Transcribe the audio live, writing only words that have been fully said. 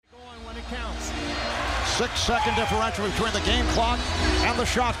6-second differential between the game clock and the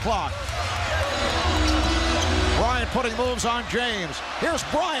shot clock. Bryant putting moves on James. Here's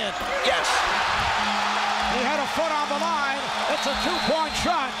Bryant. Yes! He had a foot on the line. It's a two-point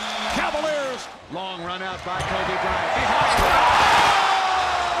shot. Cavaliers. Long run out by Kobe Bryant. Behind.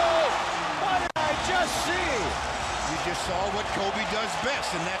 Oh! What did I just see? You just saw what Kobe does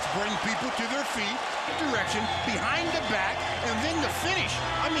best, and that's bring people to their feet, direction, behind the back, and then the finish.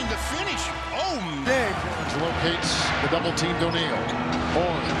 I mean, the finish. Oh, man. Locates the double team to O'Neal.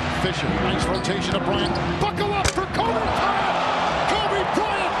 Horn, Fisher, nice rotation of Bryant. Buckle up for Kobe Bryant. Kobe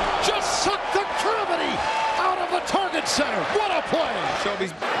Bryant just sucked the gravity out of the target center. What a play.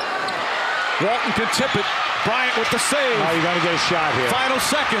 Shelby's. Walton can tip it. Bryant with the save. Oh, you got to get a shot here. Final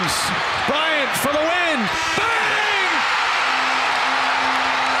seconds. Bryant for the win. Bang!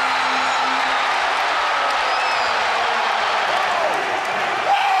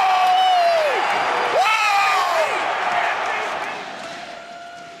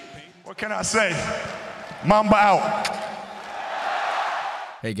 What can I say? Mamba out.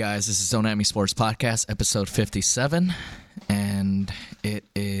 Hey guys, this is Don't At Me Sports Podcast, episode 57, and it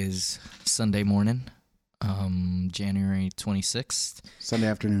is Sunday morning, January 26th. Sunday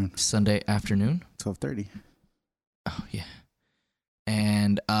afternoon. 12:30. Oh, yeah.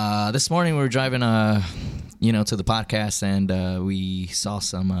 And this morning we were driving, to the podcast, and we saw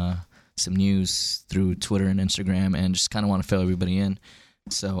some news through Twitter and Instagram, and just kind of want to fill everybody in.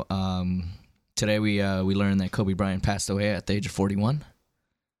 So today we learned that Kobe Bryant passed away at the age of 41.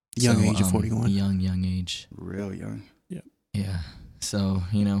 Young age of 41. Young age. Real young. Yeah. So,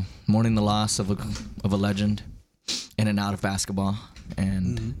 mourning the loss of a legend in and out of basketball.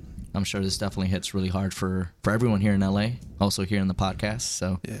 And I'm sure this definitely hits really hard for everyone here in LA, also here in the podcast.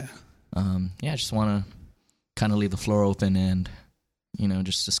 So, I just want to kind of leave the floor open and,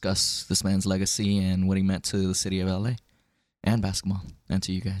 just discuss this man's legacy and what he meant to the city of LA and basketball and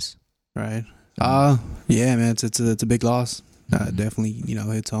to you guys. Right. Yeah, man, it's a big loss. Definitely,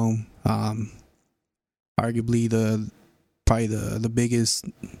 hits home. Arguably probably the biggest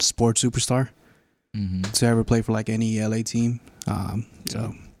sports superstar to ever play for like any LA team.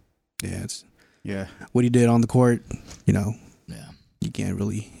 So yeah, what he did on the court, you can't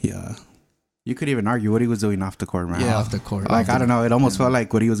really, You could even argue what he was doing off the court, man. Yeah, off the court. Like, I don't know. It almost felt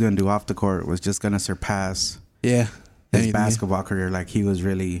like what he was going to do off the court was just going to surpass his basketball career. Like, he was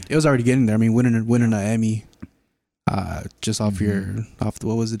really... It was already getting there. I mean, winning an Emmy just off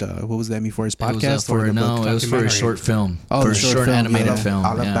what was it? What was the Emmy for his podcast? It was for a short film. Oh, for a short animated film.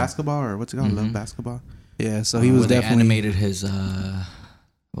 I Love Basketball, or what's it called? Love Basketball? Yeah, so he was definitely... animated his...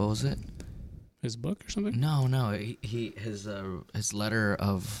 what was it? His book or something? No. His letter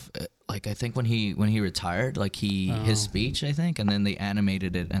of like, I think when he retired, like his speech, I think, and then they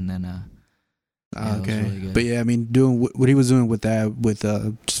animated it, and then okay, it was really good. But yeah, I mean, doing what he was doing with that, with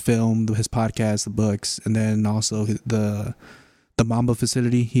just film, his podcast, the books, and then also the Mamba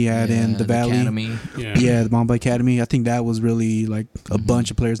facility he had in the Valley. Academy. Yeah, the Mamba Academy. I think that was really like a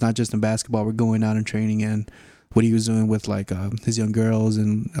bunch of players, not just in basketball, were going out and training, and what he was doing with like his young girls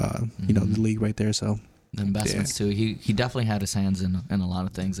and the league right there. So the investments too. He definitely had his hands in a lot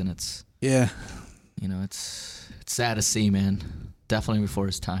of things, and it's it's sad to see, man. Definitely before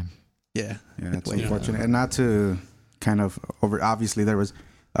his time. Yeah, it's unfortunate, and not to kind of obviously there was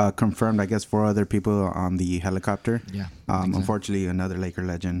confirmed, I guess, 4 other people on the helicopter. Yeah. Exactly. Unfortunately, another Laker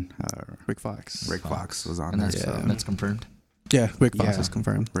legend, Rick Fox. Rick Fox was on and there. That's confirmed. Yeah, Rick Fox is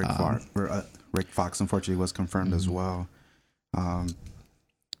confirmed. Rick Fox, unfortunately, was confirmed as well. But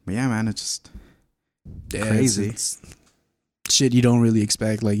yeah, man, it's just crazy. It's shit you don't really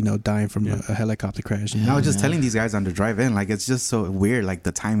expect, like, dying from a helicopter crash. I was just telling these guys on the drive-in, like, it's just so weird, like,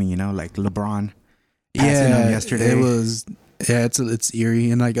 the timing, like LeBron passing him yesterday. It was, it's eerie.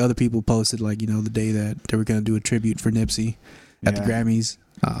 And, like, other people posted, like, the day that they were going to do a tribute for Nipsey at the Grammys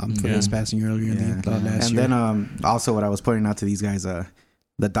for his passing earlier in the last year. And then also what I was pointing out to these guys,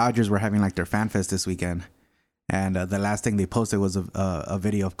 the Dodgers were having like their fan fest this weekend, and the last thing they posted was a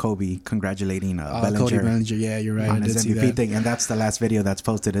video of Kobe congratulating Bellinger. Cody Bellinger, yeah, you're right. On his MVP thing, and that's the last video that's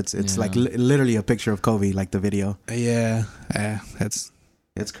posted. It's like literally a picture of Kobe, like the video. Yeah, it's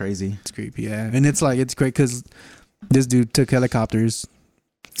crazy. It's creepy, yeah, and it's great because this dude took helicopters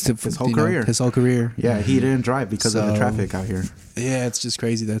his whole career. His whole career. Yeah, he didn't drive because of the traffic out here. Yeah, it's just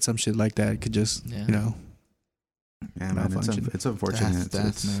crazy that some shit like that could just Yeah, man, it's unfortunate.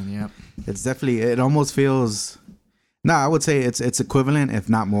 It's definitely, it almost feels, I would say it's equivalent, if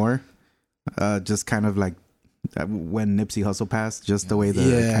not more, just kind of like when Nipsey Hussle passed, just the way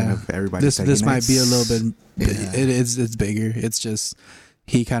kind of everybody. This might be a little bit. It's bigger. It's just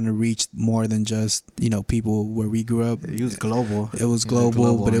he kind of reached more than just, people where we grew up. He was global. It was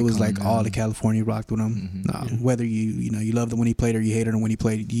global, but it was like all of California rocked with him. Whether you loved him when he played or you hated him when he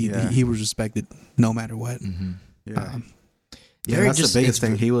played, he was respected no matter what. Yeah, that's the biggest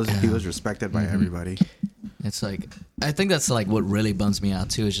thing. He was respected by everybody. It's like, I think that's like what really bums me out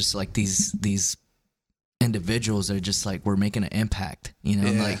too. Is just like these individuals are just like, we're making an impact,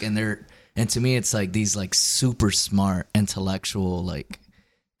 like, and to me it's like these like super smart, intellectual, like,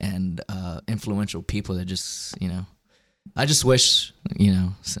 and influential people that just, I just wish,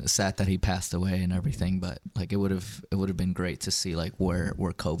 sad that he passed away and everything, but like it would have been great to see like where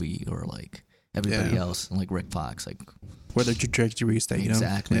Kobe or like everybody else, and like Rick Fox, like where their trajectory is taking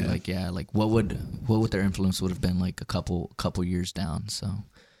exactly them. Like what would their influence would have been like a couple years down. So,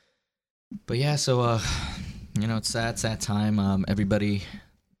 but yeah, so it's sad time. Everybody,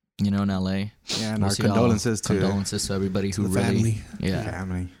 in LA. Yeah, and our condolences to everybody who really family.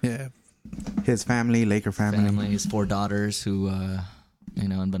 Family. Yeah. His family, Laker family. His 4 daughters who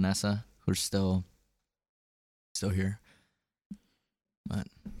and Vanessa, who are still here. But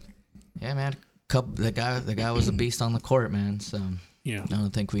yeah, man, the guy was a beast on the court, man. So yeah, I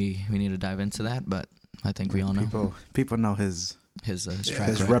don't think we need to dive into that, but I think we all know. People know his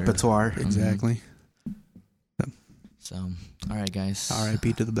repertoire. Exactly. So, all right, guys.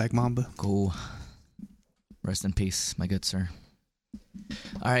 R.I.P. to the Black Mamba. Cool. Rest in peace, my good sir.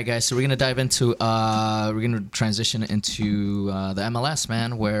 All right, guys. So we're gonna dive into we're gonna transition into the MLS,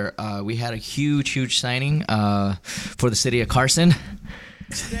 man, where we had a huge signing for the city of Carson.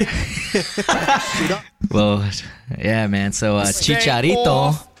 Well, yeah, man. So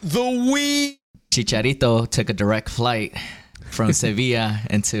Chicharito took a direct flight from Sevilla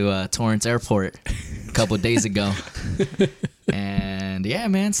into Torrance Airport a couple of days ago. And yeah,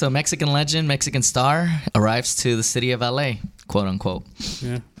 man, so Mexican legend, Mexican star arrives to the city of LA, quote unquote.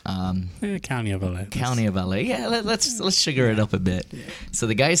 Yeah. County of LA. County of LA. Yeah, let's sugar it up a bit. Yeah. So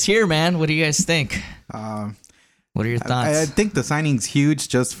the guy's here, man. What do you guys think? What are your thoughts? I think the signing's huge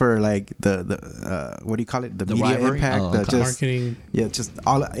just for like the what do you call it? The media rivalry? impact, just marketing. Yeah, just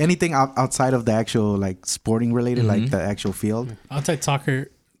anything outside of the actual like sporting related, like the actual field. Outside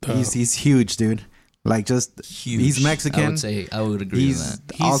soccer, he's huge, dude. Like just huge. He's Mexican. I would agree with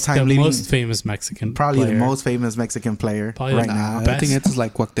that. He's all-time the most famous Mexican probably player. The most famous Mexican player probably right now. I think it's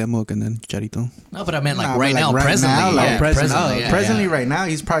like Cuauhtemoc and then Chicharito. No, but I meant like right now, presently. Presently, right now,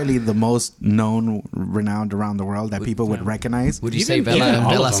 he's probably the most renowned around the world that people would recognize. Would you say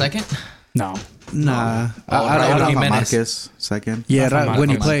Vela second? No. Nah. Rafa Marquez second. Yeah, when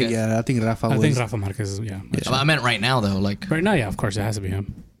he played, I think Rafa was. I think Rafa Marquez, yeah. I meant right now, though. Like right now, yeah, of course, it has to be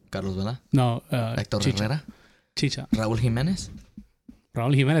him. Carlos Vela? No. Héctor Herrera? Chicha. Raúl Jiménez?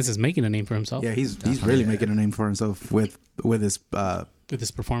 Raúl Jiménez is making a name for himself. Yeah, he's really making a name for himself with his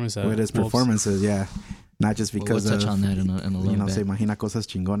performance. With his performances, yeah. Not just because we'll touch on that in a little bit. Se imagina cosas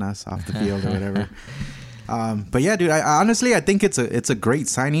chingonas off the field or whatever. But yeah, dude, I think it's a great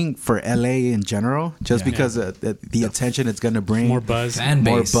signing for LA in general, just because the attention it's gonna bring, more buzz,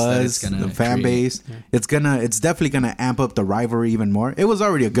 the fan base. Yeah. It's definitely gonna amp up the rivalry even more. It was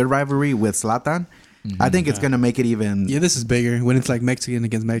already a good rivalry with Zlatan. I think it's gonna make it even. Yeah, this is bigger when it's like Mexican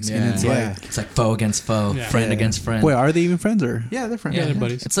against Mexican. Yeah. It's like foe against foe, friend against friend. Wait, are they even friends or? Yeah, they're friends. Yeah, they're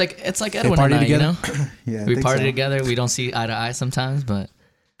buddies. It's like Edwin and I, together? Yeah, we party together. We don't see eye to eye sometimes, but.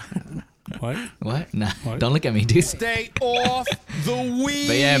 What? Nah, don't look at me, dude. Stay off the weed.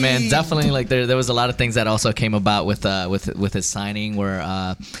 But yeah, man, definitely. Like there was a lot of things that also came about with his signing, where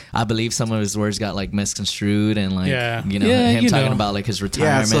I believe some of his words got like misconstrued, and like him talking about like his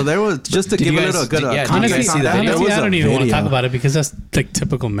retirement. Yeah, so there was just to give a little good. Honestly, I don't even want to talk about it because that's like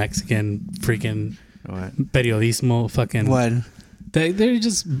typical Mexican freaking periodismo. Fucking what? They're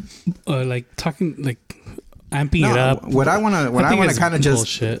just like talking like. Amping it up. What I want to kind of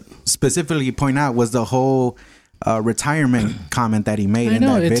just specifically point out was the whole retirement comment that he made in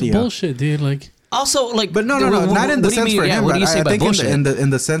that video. It's bullshit, dude. Like also like, but no, not in the sense for him. But I think in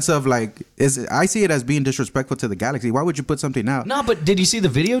the sense of like, I see it as being disrespectful to the Galaxy. Why would you put something out? No, but did you see the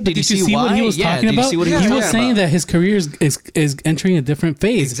video? Did you see what he was talking about? He was saying that his career is entering a different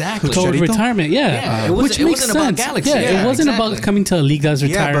phase, toward retirement. Yeah, which makes sense. About Galaxy. Yeah, it wasn't about coming to a league that's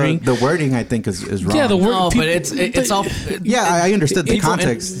retiring. But the wording I think is wrong. Yeah, the word. No, but it's all. Yeah, I understood the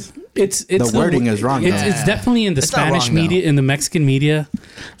context. it's the wording is wrong. It's definitely in the Spanish media, in the Mexican media,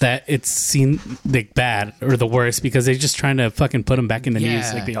 that it's seen like bad or the worst because they're just trying to fucking put him back in the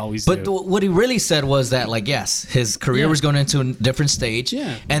news like they always do. But what he really said was that, like, yes, his career was going into a different stage.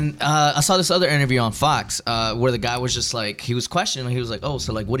 Yeah. And I saw this other interview on Fox where the guy was just like, he was questioning. He was like, oh,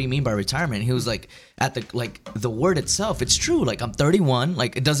 so like, what do you mean by retirement? And he was like, at the word itself, it's true. Like, I'm 31.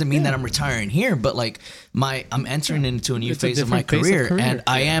 Like, it doesn't mean that I'm retiring here, but like I'm entering into a new phase of my career, and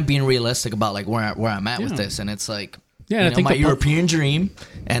I am being realistic about like where I'm at with this. And it's like, I think my European dream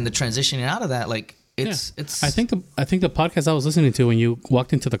and the transitioning out of that, like it's. I think the podcast I was listening to when you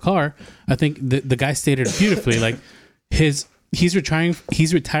walked into the car, I think the guy stated it beautifully. Like he's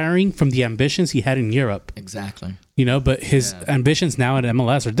retiring from the ambitions he had in Europe. Exactly. But his ambitions now at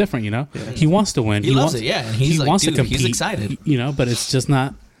MLS are different. He wants to win. He loves it. Yeah, and he wants to compete. He's excited. But it's just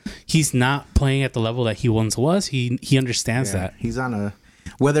not. He's not playing at the level that he once was. He understands that. He's on a,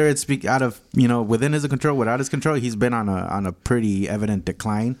 whether it's out of within his control, without his control, he's been on a pretty evident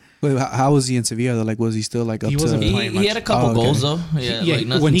decline. Wait, how was he in Sevilla though? Like, was he still like up? He wasn't playing much. He had a couple goals though.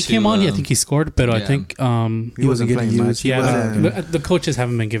 When he came on, I think he scored, but I think he wasn't getting used. The coaches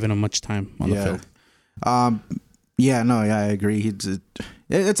haven't been giving him much time on the field. I agree.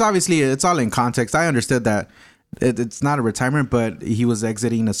 It's obviously it's all in context. I understood that. It's not a retirement, but he was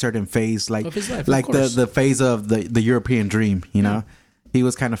exiting a certain phase, like of his life, like the phase of the European dream. He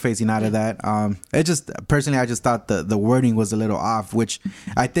was kind of phasing out of that. It just personally, I just thought the wording was a little off, which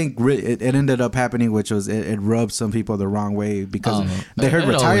I think it ended up happening, which was it rubbed some people the wrong way because they heard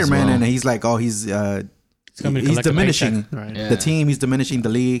retirement and he's like, oh, he's diminishing the team. He's diminishing the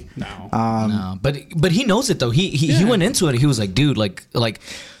league. No, but he knows it though. He went into it. He was like, dude, like.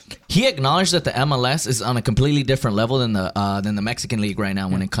 He acknowledged that the MLS is on a completely different level than the Mexican league right now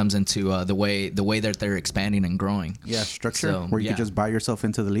when it comes into the way that they're expanding and growing. Yeah, structure where you could just buy yourself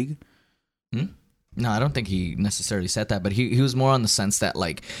into the league. No, I don't think he necessarily said that, but he was more on the sense that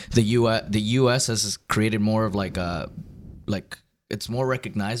like the US has created more of like it's more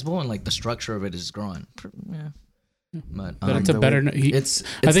recognizable and like the structure of it is growing. Yeah. But it's a better.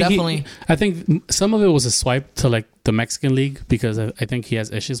 I think some of it was a swipe to like the Mexican league because I think he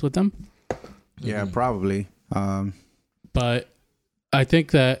has issues with them. Yeah, probably. But I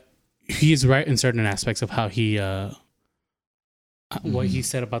think that he's right in certain aspects of how he what he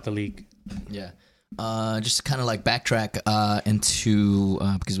said about the league. Yeah. Just to kind of like backtrack into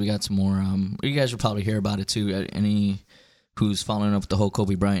because we got some more. You guys will probably hear about it too. Any who's following up with the whole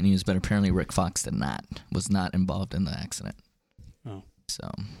Kobe Bryant news, but apparently Rick Fox was not involved in the accident. Oh. So,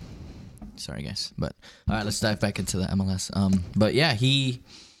 sorry guys. But, all right, let's dive back into the MLS. But yeah,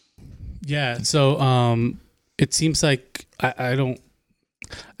 so it seems like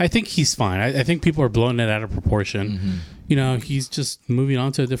I think he's fine. I think people are blowing it out of proportion. Mm-hmm. He's just moving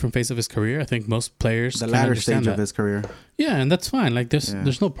on to a different phase of his career. I think most players the latter stage of his career. Yeah, and that's fine. Like there's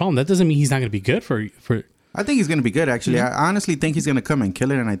no problem. That doesn't mean he's not going to be good for I think he's going to be good, actually. Mm-hmm. I honestly think he's going to come and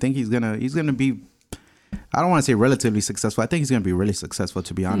kill it, and I think he's going to be, I don't want to say relatively successful. I think he's going to be really successful,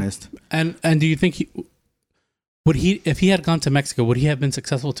 to be honest. And do you think if he had gone to Mexico, would he have been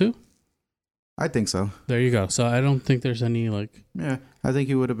successful too? I think so. There you go. So I don't think there's any like... Yeah, I think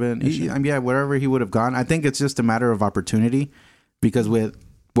he would have been, wherever he would have gone. I think it's just a matter of opportunity because with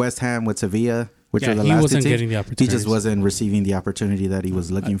West Ham, with Sevilla... Which are the last wasn't team, getting the opportunity. He just wasn't receiving the opportunity that he was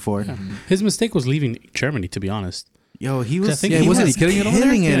looking for. Yeah. His mistake was leaving Germany, to be honest. Yo, he was. Wasn't he killing it over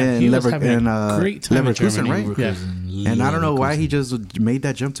there? He was having a great time in Leverkusen, Germany. right? Yeah. And I don't know why he just made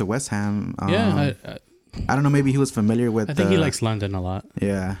that jump to West Ham. I don't know. Maybe he was familiar with. I think he likes London a lot.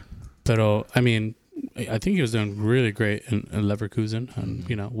 Yeah. But I think he was doing really great in Leverkusen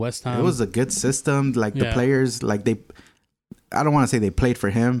and West Ham. It was a good system. Like the players, like they. I don't want to say they played for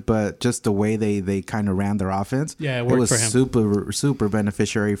him, but just the way they kind of ran their offense. Yeah, it worked for him. Super, super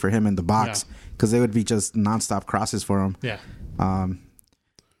beneficiary for him in the box because they would be just nonstop crosses for him. Yeah.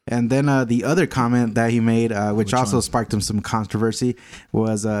 And then the other comment that he made, which also sparked him some controversy,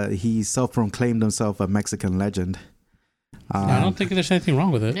 was he self-proclaimed himself a Mexican legend. I don't think there's anything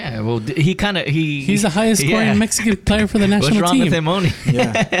wrong with it. Yeah, well, he's the highest scoring Mexican player for the national team. What's wrong with him, Oni?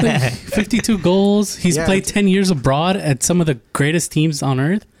 Yeah. 52 goals. He's played 10 years abroad at some of the greatest teams on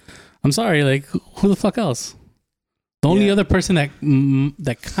earth. I'm sorry, like, who the fuck else? The only other person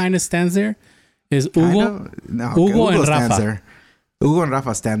that kind of stands there is Hugo. Hugo and Rafa. Hugo and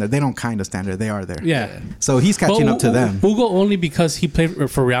Rafa stand there. They don't kind of stand there. They are there. Yeah. So he's catching up to them. Hugo only because he played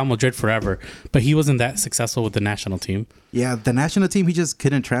for Real Madrid forever, but he wasn't that successful with the national team. Yeah, the national team, he just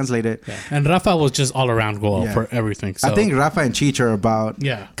couldn't translate it. Yeah. And Rafa was just all around goal for everything. So. I think Rafa and Cheech are about...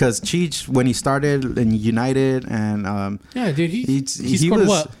 Yeah. Because Cheech, when he started in United and... yeah, dude, he scored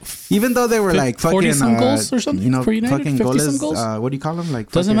what? Even though they were like fucking... 40-some goals or something for United? Fucking 50-some goals? What do you call them?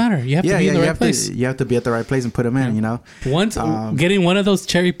 Like doesn't matter. You have to be in the right place. You have to be at the right place and put them in, you know? Once getting one of those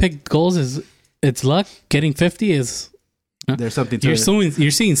cherry-picked goals it's luck. Getting 50 is... There's something to it.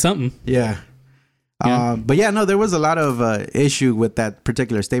 You're seeing something. Yeah. But yeah, no, there was a lot of issue with that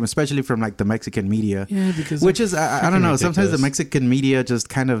particular statement, especially from like the Mexican media. Yeah, because which is I don't know. Ridiculous. Sometimes the Mexican media just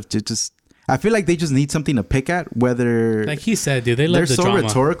kind of just I feel like they just need something to pick at. Whether like he said, dude, they're so drama.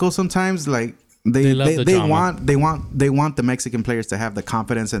 Rhetorical sometimes. Like they want the Mexican players to have the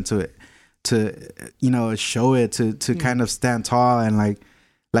confidence and to you know show it to kind of stand tall and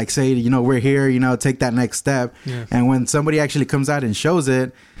like say you know we're here, you know, take that next step. Yeah. And when somebody actually comes out and shows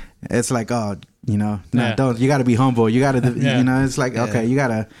it, it's like, oh, you know, don't, you got to be humble. You got to, you know, it's like, okay, you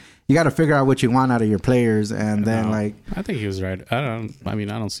got to figure out what you want out of your players. And then like, I think he was right. I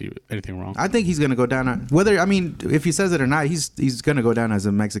don't see anything wrong. I think he's going to go down if he says it or not, he's going to go down as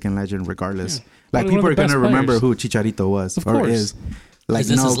a Mexican legend regardless. Yeah. Like people are going to remember who Chicharito was or is. Like, is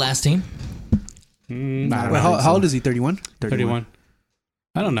this his last team? How old is he? 31? 31.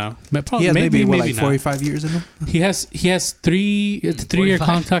 I don't know. He has maybe like 45 years in him. He has 3-year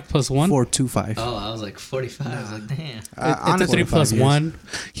contract plus 1. 4.25. Oh, I was like 45. I was like, damn. It's a 3 plus 1.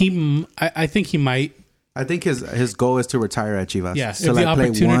 I think he might. I think his goal is to retire at Chivas. Yeah, so if the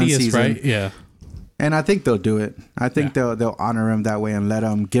opportunity is right. Yeah, and I think they'll do it. I think they'll honor him that way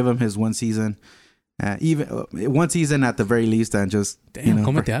and give him his one season. Even one season at the very least, and just damn,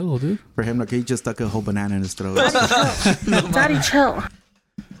 you know, dude. For him, like he just stuck a whole banana in his throat. Daddy, chill.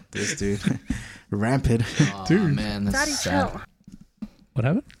 This dude, rampant. Oh, dude, man, that's Daddy, sad. chill. What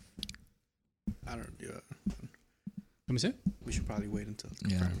happened? I don't know. Let me see. We should probably wait until.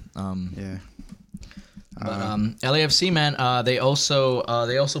 Yeah. Yeah. But LAFC, man, they also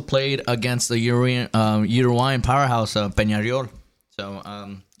played against the Uruguayan powerhouse Peñarol. So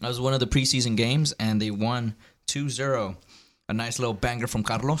that was one of the preseason games, and they won 2-0. A nice little banger from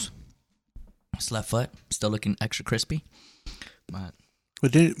Carlos. His left foot still looking extra crispy. But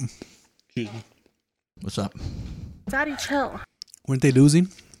excuse me. What's up? Daddy, chill. Weren't they losing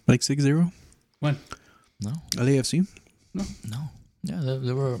like 6-0? When? No. LAFC? No. Yeah,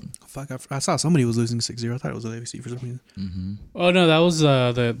 they were. Fuck, I saw somebody was losing 6-0. I thought it was LAFC for some reason. Mm-hmm. Oh no, that was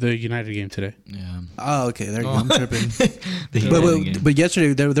the United game today. Yeah. Oh, okay. There you go. I'm tripping. But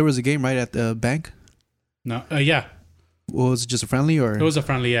yesterday there was a game right at the bank. No. Yeah. Well, was it just a friendly or? It was a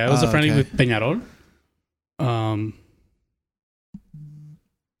friendly. Yeah, it was a friendly with Peñarol.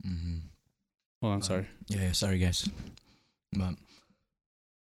 Hold on, sorry. Yeah, sorry guys. But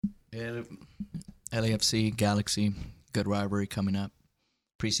LAFC, Galaxy, good rivalry coming up.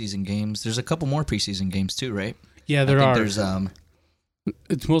 Preseason games. There's a couple more preseason games too, right? Yeah, there are. There's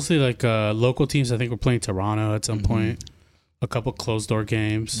It's mostly like local teams. I think we're playing Toronto at some point. A couple closed door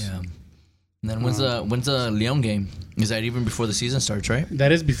games. Yeah. And then when's the Leon game? Is that even before the season starts, right?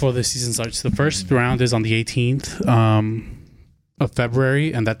 That is before the season starts. The first round is on the 18th of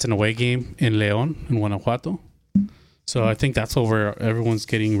February, and that's an away game in León, in Guanajuato. So I think that's what everyone's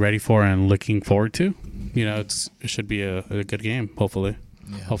getting ready for and looking forward to. You know, it should be a good game, hopefully.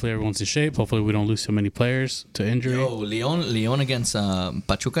 Yeah. Hopefully everyone's in shape. Hopefully we don't lose so many players to injury. Yo, León against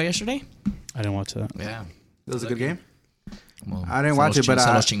Pachuca yesterday? I didn't watch that. Yeah. It was a good game? Well, I didn't watch it, but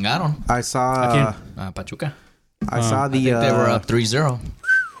se los chingaron. I saw Pachuca. I saw the. I think they were up 3-0.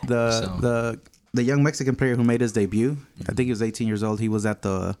 The young Mexican player who made his debut. I think he was 18 years old. He was at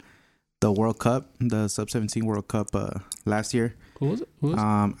the World Cup, the Sub-17 World Cup last year. Who was it?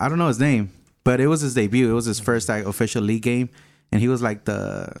 I don't know his name, but it was his debut. It was his first official league game, and he was like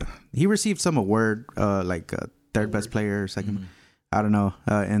he received some award, like third best player, second. I don't know,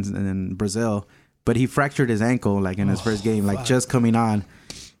 in Brazil. But he fractured his ankle like in his first game, like just coming on.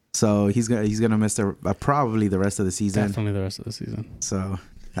 So he's gonna miss probably the rest of the season. Definitely the rest of the season. So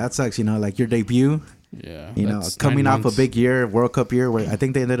that sucks, you know, like your debut. Yeah. You know, coming off a big year, World Cup year, where I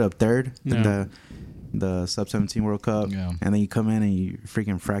think they ended up third in the Sub-17 World Cup. Yeah. And then you come in and you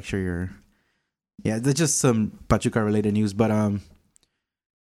freaking fracture your. Yeah, there's just some Pachuca related news, but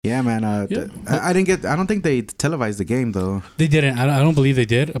yeah, man. I don't think they televised the game though. They didn't. I don't believe they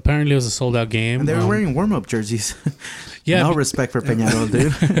did. Apparently, it was a sold out game. And they were wearing warm up jerseys. Yeah. No respect for Peñarol,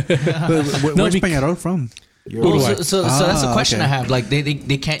 dude. Where's Peñarol from? Well, so that's a question I have. Like they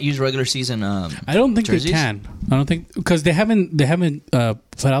can't use regular season. I don't think jerseys? they can. I don't think because they haven't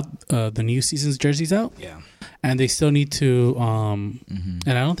put out the new season's jerseys out. Yeah, and they still need to. And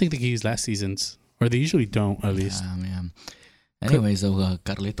I don't think they can use last season's, or they usually don't at least. Yeah. Anyways,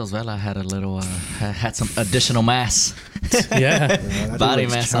 Carlitos Vela had a little had some additional mass. Yeah, body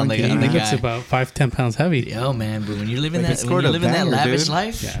mass on the guy. It's about 5-10 pounds heavy. Yo, man, but when you're living that lavish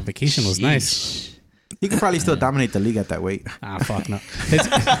life, yeah, vacation was nice. He could probably still dominate the league at that weight. Fuck no.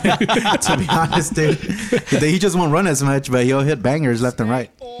 To be honest, dude, he just won't run as much, but he'll hit bangers left and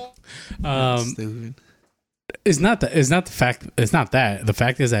right. It's not the fact. It's not that. The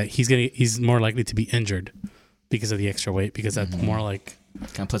fact is that he's more likely to be injured because of the extra weight. Because that's more like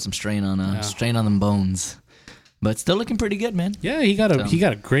kind of put some strain on them bones. But still looking pretty good, man. Yeah, he got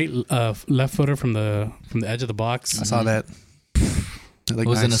a great left footer from the edge of the box. I saw that. It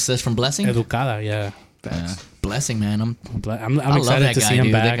was an assist from Blessing. Educada, yeah. Blessing, man. I'm excited to see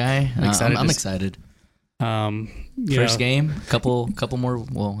him back. I'm excited. First game, couple more.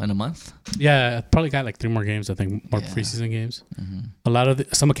 Well, in a month. Yeah, probably got like 3 more games. I think more preseason games. A lot of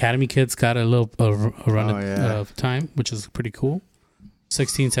some academy kids got a little run of time, which is pretty cool.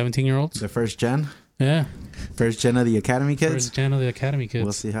 16, 17-year-olds. The first gen. Yeah, first gen of the academy kids. First gen of the academy kids.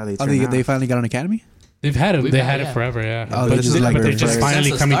 We'll see how they turn out. They finally got an academy. They've had it. They had it forever. Yeah. Oh, but they're just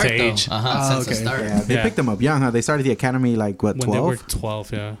finally coming to though. age. Since the start. Yeah, they picked them up young, huh? They started the academy like what, 12? When they were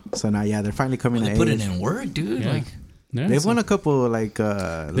 12, yeah. So now, they're finally coming to age. They put it in work, dude. Yeah. They've won a couple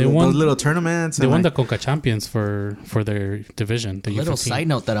those little tournaments. They won the Conca Champions for their division. The little U15. side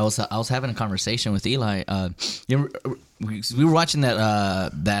note that I was having a conversation with Eli. We were watching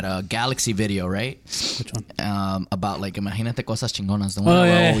that Galaxy video, right? Which one? About like Imagínate Cosas Chingonas. The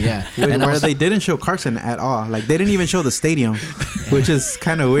one where they didn't show Carson at all. Like they didn't even show the stadium, which is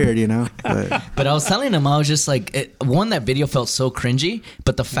kind of weird, you know. But I was telling him, I was just like, that video felt so cringy.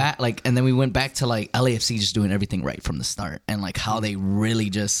 But the fact, like, and then we went back to like LAFC just doing everything right from the start, and like how they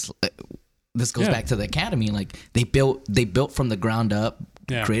really just. This goes back to the academy. Like they built from the ground up.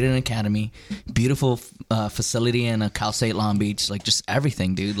 Yeah. Created an academy, beautiful facility in Cal State Long Beach, like just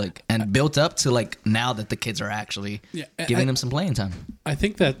everything, dude. Like and built up to like now that the kids are actually giving them some playing time. I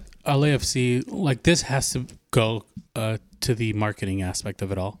think that LAFC like this has to go to the marketing aspect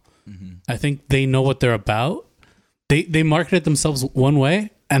of it all. I think they know what they're about. They marketed themselves one way,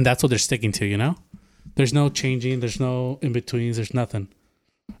 and that's what they're sticking to. You know, there's no changing, there's no in betweens, there's nothing,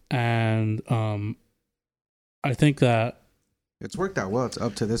 and I think that. It's worked out well. It's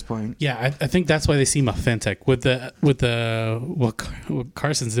up to this point. Yeah, I think that's why they seem authentic with what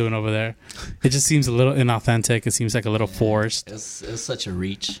Carson's doing over there. It just seems a little inauthentic. It seems like a little forced. It's such a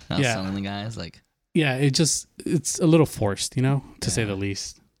reach. Selling the guys like. Yeah, it's a little forced, you know, to say the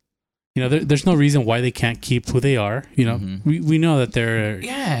least. You know, there's no reason why they can't keep who they are. You know, we know that they're.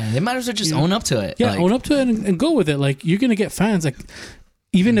 Yeah, they might as well just own up to it. Yeah, own up to it and go with it. Like you're gonna get fans. Like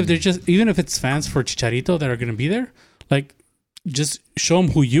even if it's fans for Chicharito that are gonna be there, like. Just show them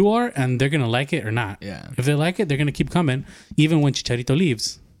who you are, and they're gonna like it or not. Yeah. If they like it, they're gonna keep coming, even when Chicharito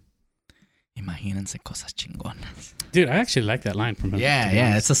leaves. Imagínense cosas chingonas. Dude, I actually like that line from him.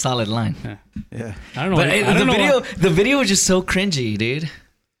 Yeah, it's a solid line. Yeah. I don't know. But the video was just so cringy, dude.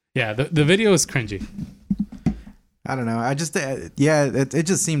 Yeah, the video is cringy. I don't know. I just it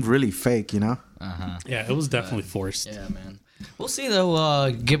just seemed really fake, you know. Yeah, it was definitely forced. Yeah, man. We'll see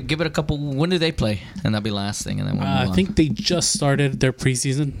though. Give it a couple. When do they play? And that'll be last thing. And then I think they just started their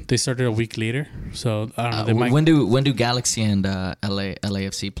preseason. They started a week later, so I don't know. When do Galaxy and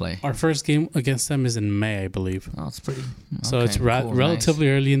LAFC play? Our first game against them is in May, I believe. Oh, it's pretty. So it's relatively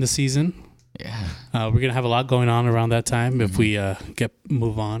early in the season. Yeah, we're gonna have a lot going on around that time if we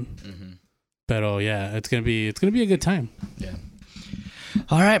move on. But it's gonna be a good time. Yeah.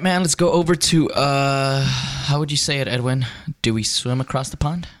 All right, man. Let's go over to how would you say it, Edwin? Do we swim across the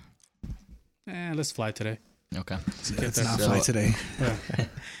pond? Let's fly today. Okay. Let's not fly today.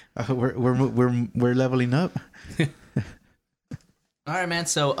 We're leveling up. All right, man.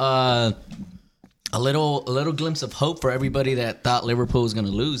 So a little glimpse of hope for everybody that thought Liverpool was gonna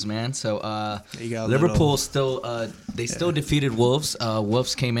lose, man. So Liverpool still defeated Wolves.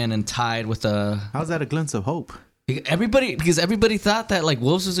 Wolves came in and tied with How's that a glimpse of hope? Everybody thought that like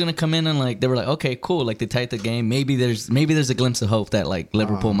Wolves was gonna come in and like they were like, okay, cool, like they tied the game. Maybe there's a glimpse of hope that like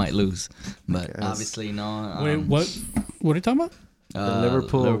Liverpool might lose, but obviously no. Wait, what are you talking about? The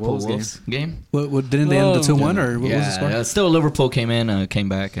Liverpool Wolves game. What didn't they end the 2-1 or what was the score? Still Liverpool came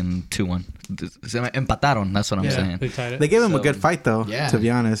back and 2-1. Empataron. That's what I'm saying. They gave him a good fight though. Yeah. To be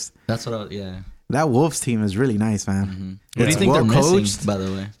honest, that's what. That Wolves team is really nice, man. What do you think they're missing, by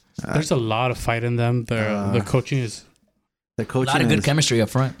the way? There's a lot of fight in them. The coaching is... The coaching a lot of good chemistry up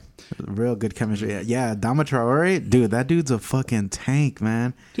front. Real good chemistry. Yeah, Adama Traore, dude, that dude's a fucking tank,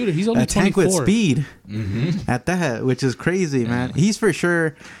 man. Dude, he's only 24. Tank with speed at that, which is crazy, man. He's for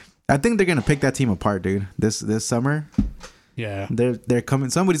sure. I think they're gonna pick that team apart, dude. This summer. Yeah, they're coming.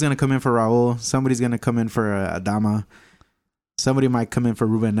 Somebody's gonna come in for Raul. Somebody's gonna come in for Adama. Somebody might come in for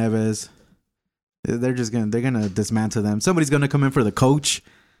Ruben Neves. They're gonna dismantle them. Somebody's gonna come in for the coach.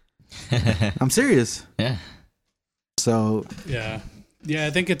 I'm serious. Yeah. So yeah, I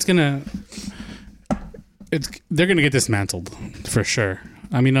think they're gonna get dismantled for sure.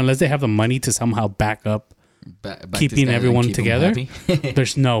 I mean, unless they have the money to somehow back up keeping everyone together,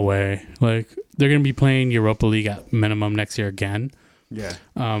 there's no way. Like, they're gonna be playing Europa League at minimum next year again. Yeah.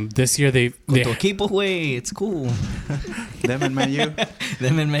 This year they keep away. It's cool. Them and Man U.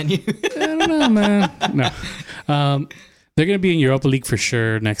 Them and Man U. I don't know, man. No. They're gonna be in Europa League for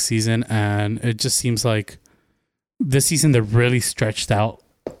sure next season, and it just seems like this season they're really stretched out,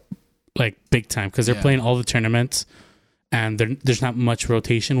 like big time, because they're playing all the tournaments, and there's not much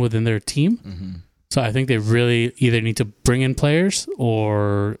rotation within their team. Mm-hmm. So I think they really either need to bring in players,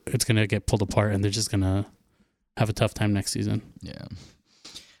 or it's gonna get pulled apart, and they're just gonna have a tough time next season. Yeah,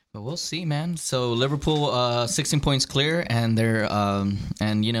 but we'll see, man. So Liverpool, 16 points clear, and they're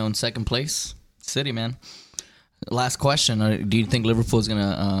in second place, City, man. Last question: do you think Liverpool is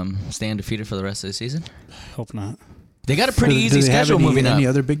gonna stay undefeated for the rest of the season? Hope not. They got a pretty easy schedule moving up. Any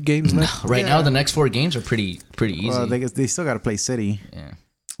other big games left? Right now, the next 4 games are pretty easy. Well, they still got to play City. Yeah.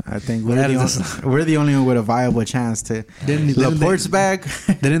 I think we're the only one with a viable chance to. Laporte's back.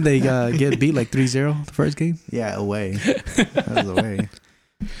 Didn't they get beat like 3-0 the first game? Yeah, away. That was away.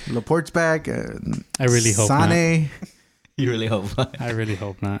 Laporte's back. I really hope Sane. Not. You really hope. I really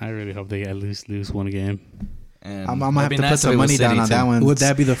hope not. I really hope they at least lose one game. And I'm gonna have to put some money down on that one. Would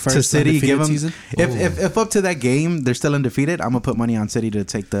that be the first City give them season? If up to that game they're still undefeated, I'm gonna put money on City to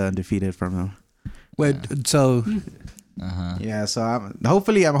take the undefeated from them. Wait, so yeah, so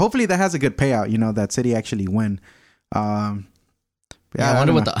hopefully that has a good payout. You know, that City actually win. I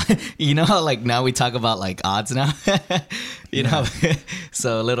wonder what the how like now we talk about like odds now. you know,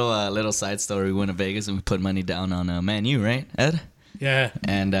 so a little side story. We went to Vegas and we put money down on Man U, right, Ed? Yeah,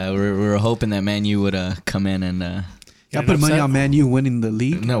 and we were hoping that Man U would come in and. I put money on Man U winning the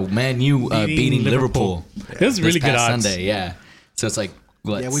league. No, Man U beating Liverpool. It was really good odds. Sunday, yeah. So it's like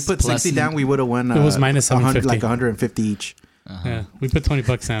what? Yeah, we put 60 down. We would have won. It was minus 750, like 150 each. Yeah, we put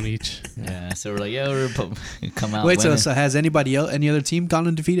 $20 down each. Yeah, so we're like, we're come out. Wait, so has anybody else, any other team gone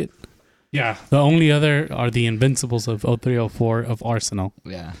undefeated? Yeah, the only other are the Invincibles of 03-04 of Arsenal.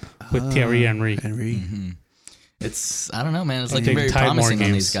 Yeah, with Thierry Henry. Mm-hmm. I don't know, man. It's looking very promising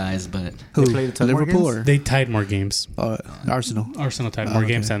on these guys, but who Liverpool or they tied more games. Arsenal. Arsenal tied more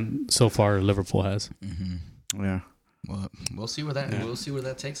games than so far Liverpool has. Mm-hmm. Yeah. Well, we'll see where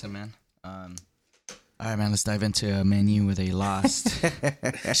that takes them, man. All right, man. Let's dive into Man U with a loss.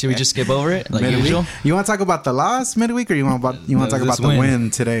 Should we just skip over it like midweek? Usual? You want to talk about the loss midweek, or you want to talk about the win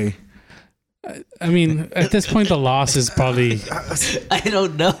today? I mean, at this point, the loss is probably... I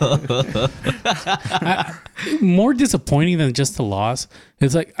don't know. More disappointing than just the loss.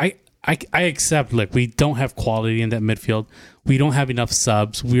 It's like, I accept, like, we don't have quality in that midfield. We don't have enough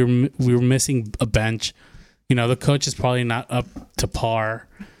subs. We were missing a bench. You know, the coach is probably not up to par.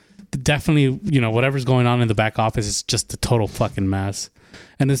 Definitely, you know, whatever's going on in the back office is just a total fucking mess.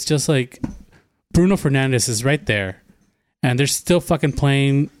 And it's just like, Bruno Fernandes is right there. And they're still fucking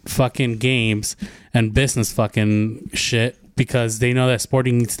playing fucking games and business fucking shit because they know that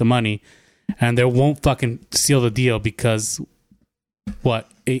Sporting needs the money, and they won't fucking seal the deal because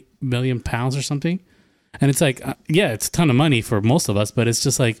 £8 million or something. And it's like, it's a ton of money for most of us, but it's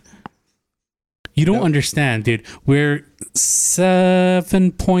just like, you don't understand, dude. We're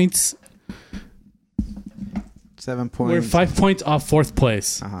 7 points. 7 points. We're 5 points off fourth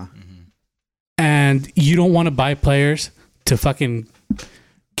place. And you don't want to buy players to fucking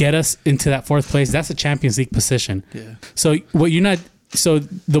get us into that fourth place. That's a Champions League position. Yeah. So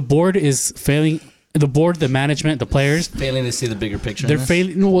the board is failing. The board, the management, the players failing to see the bigger picture. They're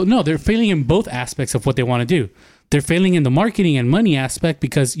failing. No, they're failing in both aspects of what they want to do. They're failing in the marketing and money aspect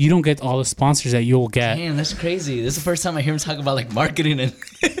because you don't get all the sponsors that you'll get. Man, that's crazy. This is the first time I hear him talk about like marketing and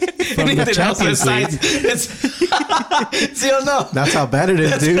from the Champions League. No. That's how bad it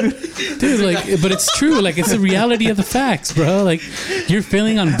is, dude. Dude, like, but it's true. Like, it's the reality of the facts, bro. Like, you're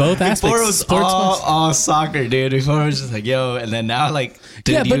failing on both aspects. Before it was all soccer, dude. Before it was just like, yo, and then now, like,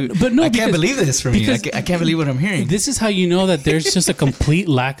 dude, but no, I can't believe this from you. I can't believe what I'm hearing. This is how you know that there's just a complete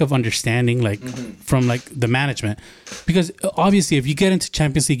lack of understanding, like, from like the management. because obviously if you get into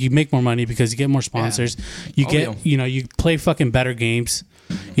Champions League, you make more money because you get more sponsors. You get, you play fucking better games.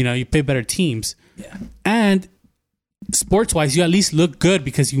 You play better teams. Yeah. And sports-wise, you at least look good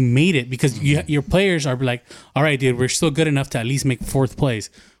because you made it. Because your players are like, all right, dude, we're still good enough to at least make fourth place.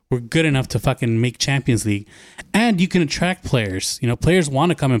 We're good enough to fucking make Champions League. And you can attract players. Players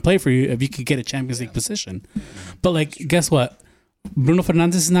want to come and play for you if you could get a Champions League position. But, like, guess what? Bruno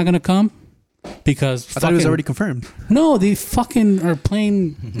Fernandes is not going to come because I thought it was already confirmed. No, they fucking are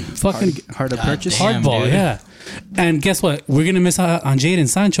playing fucking hard to purchase. Hardball, yeah. And guess what? We're going to miss out on Jadon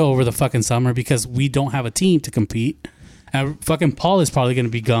Sancho over the fucking summer because we don't have a team to compete. And fucking Paul is probably going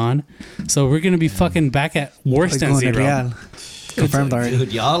to be gone. So we're going to be fucking back at worse than zero. Confirmed already.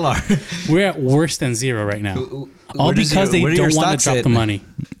 Dude, y'all are. We're at worse than zero right now. All because they don't want to drop the money.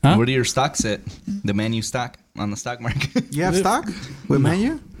 Huh? Where do your stocks sit? The Man U stock on the stock market. You have stock with Man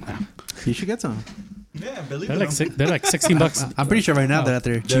U? You should get some. Yeah, believe they're like $16. I'm pretty sure right now they're at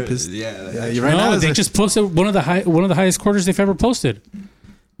their cheapest. Yeah, you're right now. They just posted one of the highest quarters they've ever posted.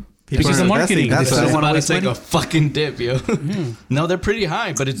 Because of marketing. That's about to take a fucking dip, yo. No, they're pretty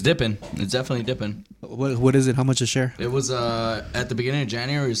high, but it's dipping. It's definitely dipping. What is it? How much a share? It was at the beginning of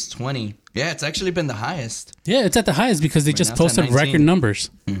January, it was 20. Yeah, it's actually been the highest. Yeah, it's at the highest because they just posted record numbers.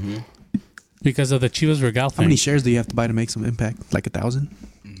 Mm-hmm. Because of the Chivas Regal thing. How many shares do you have to buy to make some impact? Like 1,000?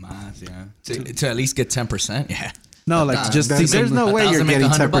 Yeah. To at least get 10%. Yeah. No, like just there's no way you're getting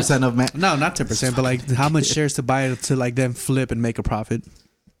 10% of Man. No, not 10%, but like how much shares to buy to like then flip and make a profit?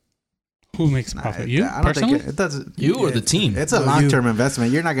 Who makes profit? You I don't personally? think it does. You or the team? It's a long-term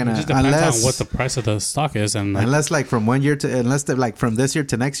investment. You're not gonna It just depends unless on what the price of the stock is, and like, unless like from 1 year to from this year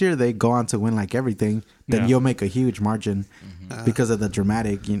to next year they go on to win like everything. Then you'll make a huge margin because of the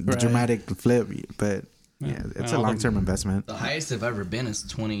dramatic flip. But it's a long-term investment. The highest I've ever been is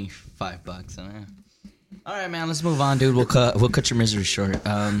 $25. All right, man. Let's move on, dude. We'll cut your misery short.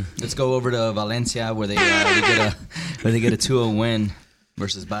 Let's go over to Valencia where they get a 2-0 win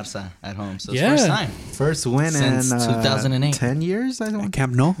versus Barca at home. So it's first time. First win since in 2008. 10 years, I don't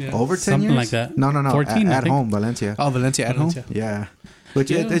Camp Nou? Yeah. Over 10 Something years? like that. No. 14, at home, Valencia. Oh, Valencia at home? Yeah. Which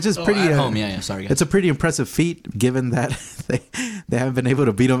it's just pretty at home. Yeah, sorry. Guys. It's a pretty impressive feat given that they haven't been able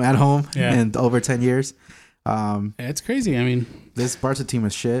to beat them at home in over 10 years. It's crazy. I mean, this Barca team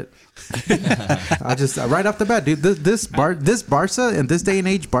is shit. I just right off the bat, dude. This Barca in this day and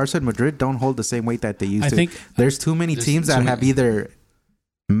age, Barca and Madrid don't hold the same weight that they used to. I think there's too many teams that have either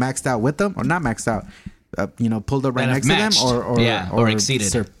maxed out with them or not maxed out. Pulled up right next to them or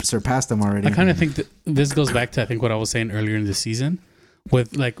exceeded, surpassed them already. I kind of think that this goes back to what I was saying earlier in the season,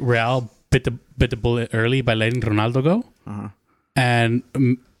 with like Real bit the bullet early by letting Ronaldo go, and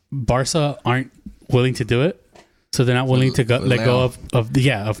Barca aren't willing to do it. So they're not willing to let go of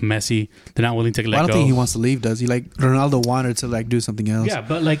Messi. They're not willing to let go. I don't think he wants to leave, does he? Like Ronaldo wanted to like do something else. Yeah,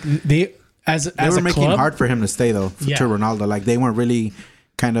 but like they were making it hard for him to stay though to Yeah. Ronaldo. Like they weren't really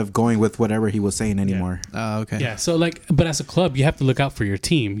kind of going with whatever he was saying anymore. Okay. Yeah. So but as a club, you have to look out for your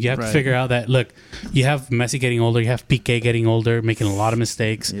team. You have to figure out that you have Messi getting older, you have Piqué getting older, making a lot of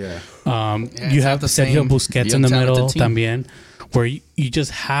mistakes. Yeah. You have Sergio Busquets in the middle, también, where you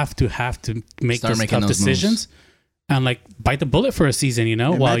just have to make those tough decisions. Moves. And like bite the bullet for a season,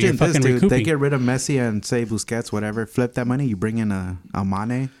 while you're fucking recouping. They get rid of Messi and say Busquets, whatever. Flip that money. You bring in a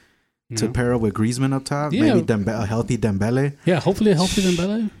Mane to pair up with Griezmann up top. Yeah. Maybe a healthy Dembele. Yeah, hopefully a healthy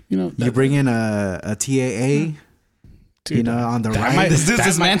Dembele. You bring in a TAA. Dude, on the right. This dude's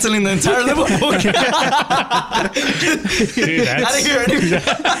dismantling the entire Liverpool. Dude,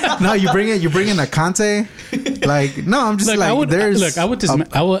 that's... No, you bring in a Conte. Like, no, I'm just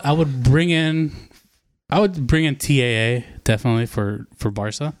I would bring in TAA definitely for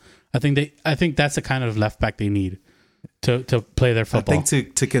Barca. I think that's the kind of left back they need to play their football. I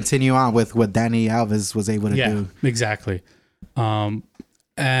think to continue on with what Dani Alves was able to do. Exactly.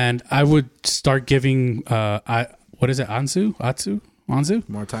 And I would start giving what is it? Ansu?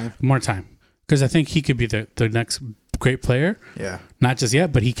 More time. Because I think he could be the next great player. Yeah. Not just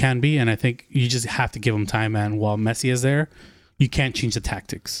yet, but he can be. And I think you just have to give him time, man. While Messi is there, you can't change the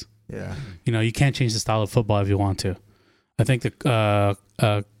tactics. Yeah. You can't change the style of football if you want to. I think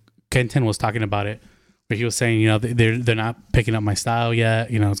Kenton was talking about it, where he was saying, they're not picking up my style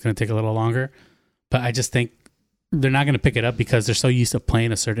yet. It's going to take a little longer. But I just think they're not going to pick it up because they're so used to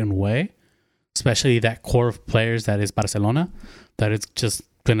playing a certain way, especially that core of players that is Barcelona, that it's just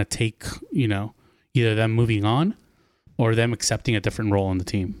going to take, either them moving on or them accepting a different role in the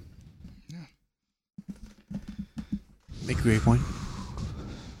team. Yeah. Make a great point.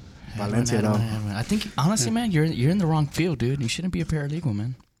 Valencia, though. I think, honestly, man, you're in the wrong field, dude. You shouldn't be a paralegal,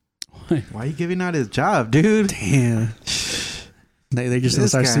 man. Why are you giving out his job, dude? Damn. They're just going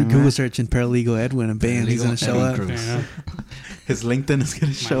to start Google searching paralegal Edwin and bam, he's going to show up. Yeah. His LinkedIn is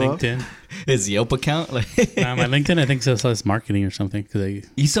going to show up. His Yelp account? My LinkedIn, I think, says marketing or something. You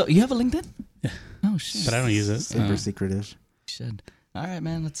have a LinkedIn? Yeah. Oh, shit. But I don't use it. Super secretive. You should. All right,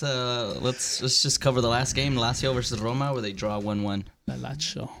 man. Let's just cover the last game, Lazio versus Roma, where they draw 1-1. The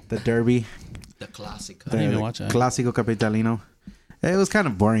Lazio. The derby. The Clásico. I didn't even watch it. Clásico Capitalino. It was kind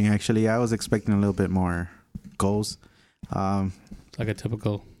of boring, actually. I was expecting a little bit more goals. It's like a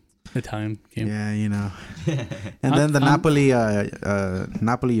typical Italian game. Yeah, you know. And then the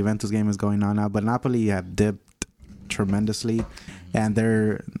Napoli Juventus game is going on now, but Napoli have dipped tremendously, and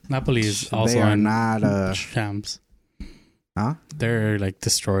Napoli is also they are on not shams. Huh? They're like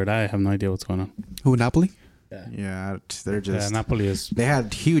destroyed. I have no idea what's going on. Who, Napoli? Yeah, they're just. Yeah, Napoli is. They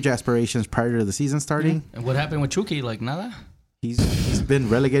had huge aspirations prior to the season starting. And what happened with Chucky? Like nada. He's been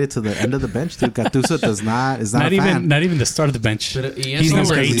relegated to the end of the bench. Dude, Gattuso is not a fan. Not even the start of the bench. But He's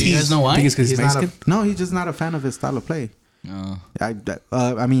number 18. You guys know why? Think it's 'cause he's Mexican? No, he's just not a fan of his style of play. Oh.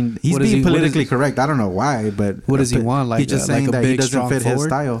 I mean, he's being politically correct. I don't know why, but what does he want? Like he's just saying like that he doesn't fit his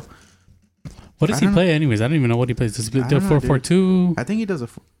style. What does he play anyways? I don't even know what he plays. Does he do a 4-4-2? I think he does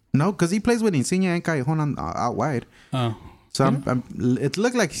no, because he plays with Insigne and Callejon out wide. Oh. So it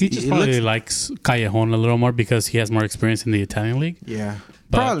looked like he just probably likes Callejon a little more because he has more experience in the Italian league. Yeah,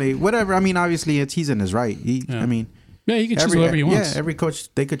 probably. Whatever. I mean, obviously, he's in his right. I mean, yeah, he can choose whoever he wants. Yeah, every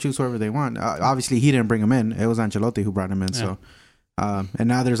coach, they could choose whoever they want. Obviously, he didn't bring him in. It was Ancelotti who brought him in. Yeah. So, and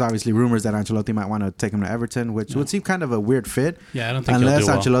now there's obviously rumors that Ancelotti might want to take him to Everton, which would seem kind of a weird fit. Yeah, I don't think unless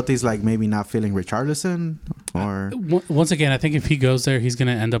he'll do Ancelotti's like maybe not feeling Richarlison or. Once again, I think if he goes there, he's going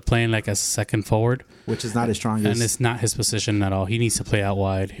to end up playing like as a second forward, which is not his strongest, and it's not his position at all. He needs to play out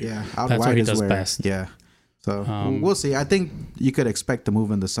wide. Yeah, that's what he does best. Yeah. So we'll see. I think you could expect the move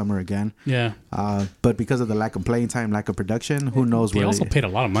in the summer again. Yeah. But because of the lack of playing time, lack of production, who knows? They also paid a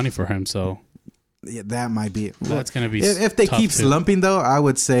lot of money for him, so yeah, that might be. That's going to be if they keep slumping though. I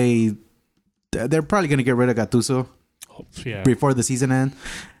would say they're probably going to get rid of Gattuso before the season ends.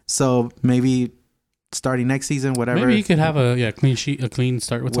 So maybe starting next season, whatever. Maybe he could have a clean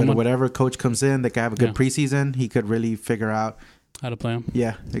start with someone. Whatever coach comes in, they could have a good preseason. He could really figure out how to play him.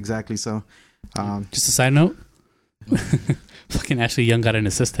 Yeah, exactly. So. Just a side note, fucking Ashley Young got an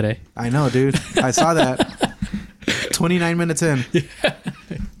assist today. I know, dude. I saw that. 29 minutes in. Yeah.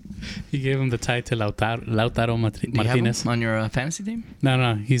 He gave him the tie to Lautaro Martinez. Do you have him on your fantasy team?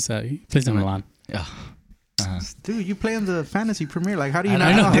 No. He plays in Milan. Yeah. Dude, you play in the fantasy premier. Like, how do you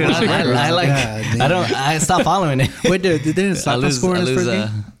not know? Dude, I stopped following it. Wait, dude, didn't Slatan score in his first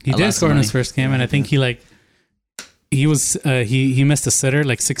game? He did score in his first game, and I think he was he missed a sitter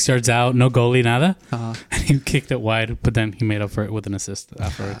like 6 yards out, no goalie, nada. And he kicked it wide, but then he made up for it with an assist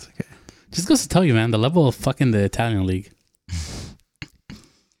afterwards. Okay. Just goes to tell you, man, the level of fucking the Italian league.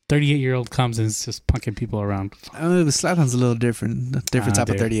 38-year-old comes and is just punking people around. Zlatan's a little different type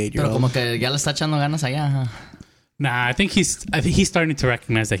of 38-year-old. Pero como que ya le está echando ganas allá. Nah, I think he's starting to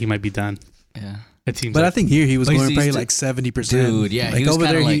recognize that he might be done. Yeah. It seems but I think here he was going probably like 70%. Dude, yeah. Like over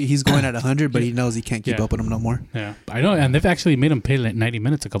there, he's going at 100, but he knows he can't keep up with him no more. Yeah, I know, and they've actually made him play like 90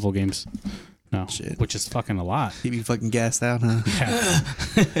 minutes a couple of games. No, which is fucking a lot. He'd be fucking gassed out, huh?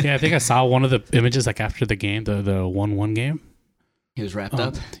 Yeah, I think I saw one of the images like after the game, the 1-1 game. He was wrapped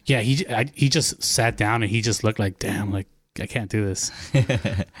up. Yeah, he just sat down and he just looked like, damn, like I can't do this.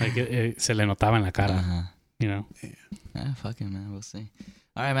 Like se le notaba en la cara, you know. Yeah, fucking man, we'll see.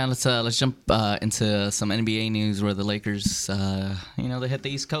 All right, man. Let's jump into some NBA news where the Lakers, they hit the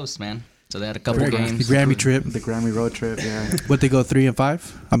East Coast, man. So they had a couple games. The Grammy trip, the Grammy road trip. Yeah. What they go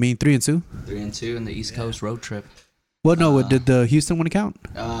 3-5? I mean 3-2. 3-2 in the East Coast road trip. Well, no. Did the Houston one count?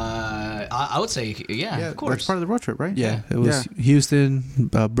 I would say, yeah, of course. That's part of the road trip, right? Yeah, it was Houston,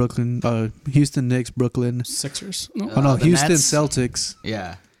 Brooklyn, Houston Knicks, Brooklyn Sixers. No, Houston Nets, Celtics.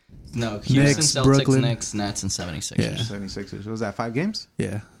 Yeah. No, Houston, Knicks, Celtics, Brooklyn. Knicks, Nets, and 76ers. Yeah. 76ers. Was that 5 games?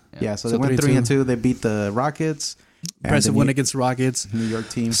 Yeah. So they went 3-2. They beat the Rockets. Impressive win against the Rockets. New York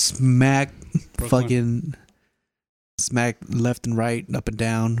team. Smack left and right, up and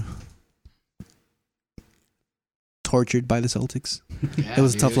down. Tortured by the Celtics. Yeah, it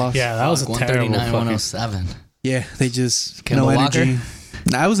was a tough loss. Yeah, that was a terrible 139-107. Yeah, they just Kemba no Walker? energy.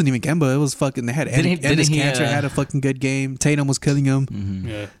 Nah, it wasn't even Kemba. It was fucking. They had Ennis Cantor had a fucking good game. Tatum was killing him. Mm-hmm.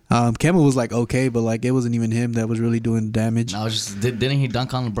 Yeah. Kemba was like okay, but like it wasn't even him that was really doing the damage. Didn't he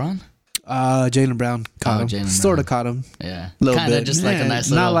dunk on LeBron? Jaylen Brown caught him. Sort of caught him. Yeah, kind of just like a nice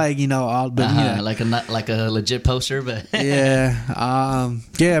little, not like all, but like a legit poster, but yeah,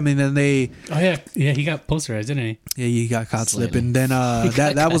 yeah. I mean, then they. Oh yeah, he got posterized, didn't he? Yeah, he got caught slipping. Then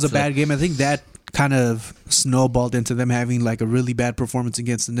that was a bad game. I think that kind of snowballed into them having like a really bad performance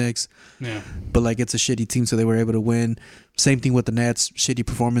against the Knicks. Yeah, but like it's a shitty team, so they were able to win. Same thing with the Nets. Shitty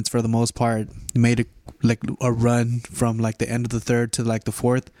performance for the most part. Made a run from like the end of the third to like the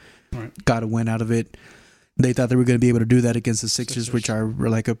fourth. Right. Got a win out of it. They thought they were going to be able to do that against the Sixers, which are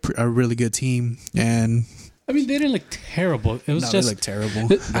like a really good team. And I mean, they didn't look terrible. It was just they looked terrible.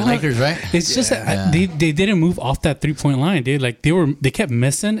 The Lakers, right? It's just that they didn't move off that 3-point line, dude. Like they kept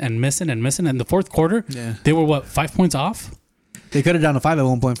missing and missing and missing. And the fourth quarter, they were 5 points off. They cut it down to 5 at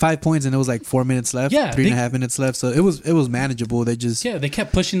one point. 5 points, and it was like 4 minutes left. Yeah, 3.5 minutes left. So it was manageable. They just they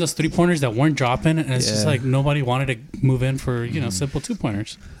kept pushing those 3-pointers that weren't dropping, and it's just like nobody wanted to move in for simple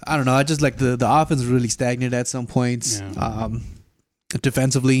 2-pointers. I don't know. I just like the offense really stagnant at some points. Yeah.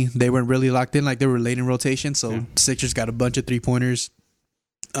 Defensively, they weren't really locked in. Like they were late in rotation. So Sixers got a bunch of 3-pointers.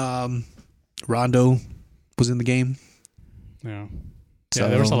 Rondo was in the game. Yeah. So,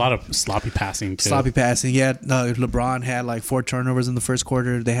 there was a lot of sloppy passing too. Sloppy passing, yeah. No, LeBron had like 4 turnovers in the first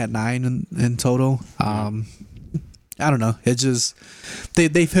quarter. They had 9 in total. I don't know. It's just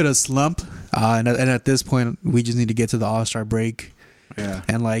they've hit a slump, and at this point, we just need to get to the All-Star break. Yeah,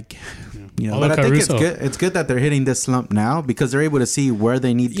 and but I think it's good. It's good that they're hitting this slump now because they're able to see where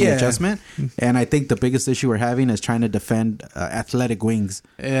they need the adjustment. And I think the biggest issue we're having is trying to defend athletic wings.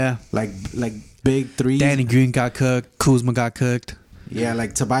 Yeah, like big threes. Danny Green got cooked. Kuzma got cooked. Yeah,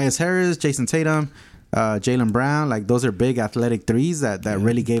 like Tobias Harris, Jason Tatum, Jaylen Brown. Like those are big athletic threes that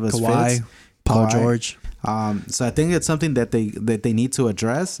really gave us Kawhi, fits. Paul George. So I think it's something that they need to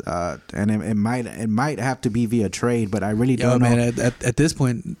address, and it might have to be via trade. But I really don't know. Man, at this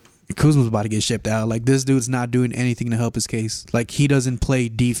point, Kuzma's about to get shipped out. Like this dude's not doing anything to help his case. Like he doesn't play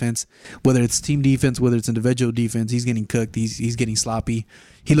defense, whether it's team defense, whether it's individual defense. He's getting cooked. He's getting sloppy.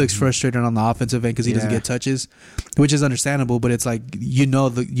 He looks frustrated on the offensive end because he doesn't get touches, which is understandable. But it's like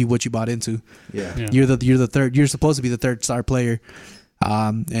what you bought into. Yeah. You're the third. You're supposed to be the third star player.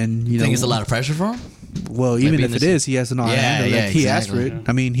 And you think it's a lot of pressure for him? Well, even if it is, he has to know how to handle it. He asked for it.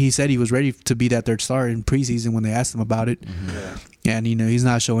 I mean, he said he was ready to be that third star in preseason when they asked him about it. And he's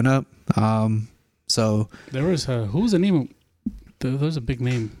not showing up. So there was who was the name? There was a big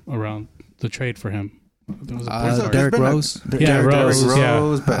name around the trade for him. There was Derrick Rose. Derrick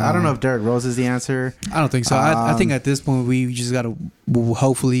Rose, but I don't know if Derrick Rose is the answer. I don't think so. I think at this point we just got to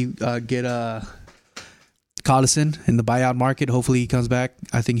hopefully get Collison in the buyout market. Hopefully he comes back.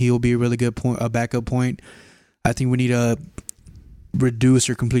 I think he will be a really good backup point. I think we need to reduce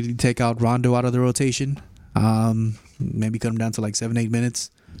or completely take out Rondo out of the rotation. Maybe cut him down to like 7-8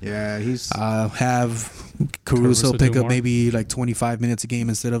 minutes. Yeah, he's have Caruso pick up maybe like 25 minutes a game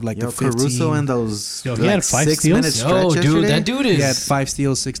instead of like the 15. Caruso and those he had 5 6 steals? minute stretch dude, that dude is. He had 5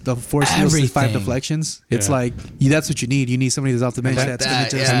 steals, 4 steals, 5 deflections. It's like that's what you need. You need somebody that's off the bench that's gonna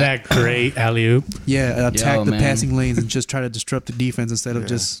just and that great alley oop. Attack the passing lanes and just try to disrupt the defense instead of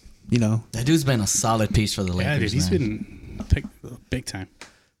just That dude's been a solid piece for the Lakers. Yeah, dude, he's been big time.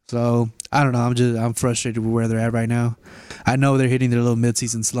 So I don't know. I'm frustrated with where they're at right now. I know they're hitting their little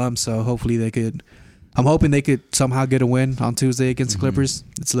midseason slump, so hopefully they could. I'm hoping they could somehow get a win on Tuesday against the Clippers.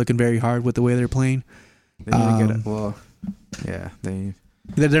 It's looking very hard with the way they're playing. They need to get it. Well, yeah,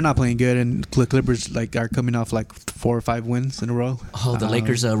 they're not playing good, and Clippers are coming off like 4 or 5 wins in a row. Oh, the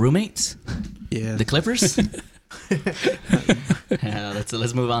Lakers roommates. Yeah, the Clippers.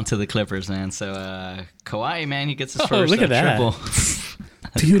 Let's move on to the Clippers, man. So Kawhi, man, he gets his first triple.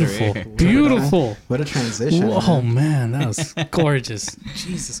 Beautiful. What a transition. Oh man, that was gorgeous.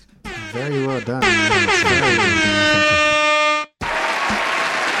 Jesus. Very well done. Yeah,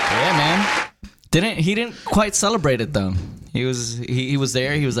 man. He didn't quite celebrate it though. He was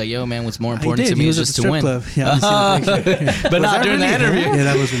there. He was like, "Yo, man, what's more important to me is just to win." Yeah, but not during the interview. Yeah,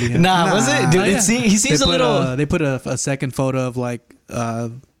 that was really good. Was it? Dude, he seems a little. They put a second photo of like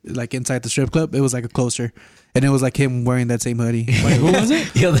inside the strip club. It was like a closer. And it was like him wearing that same hoodie. Wait, who was it?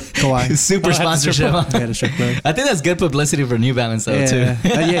 Kawhi. Super sponsorship. Yeah, the strip club. I think that's good publicity for New Balance, though, too.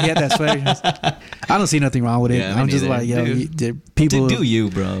 Yeah, he had that sweater. I don't see nothing wrong with it. Yeah, I'm just like, people. Do you,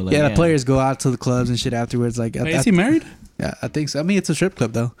 bro? Like, the players go out to the clubs and shit afterwards. Like, is he married? Yeah, I think so. I mean, it's a strip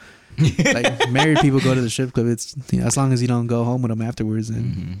club, though. Like, married people go to the strip club. It's as long as you don't go home with them afterwards.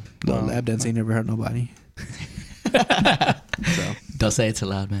 And lap dance ain't never hurt nobody. So. Don't say it too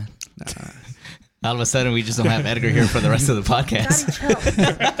loud, man. All of a sudden, we just don't have Edgar here for the rest of the podcast.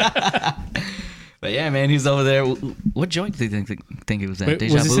 But yeah, man, he's over there. What joint do you think it was at? Wait,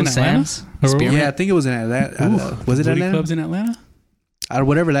 Deja was this Vu, in Atlanta? Sam's? Spearmint? Yeah, I think it was in Atlanta. Was it Booty Atlanta? clubs in Atlanta?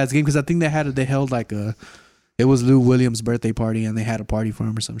 Whatever last game, because I think they held like it was Lou Williams' birthday party, and they had a party for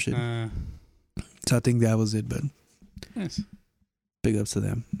him or some shit. So I think that was it. But nice. Big ups to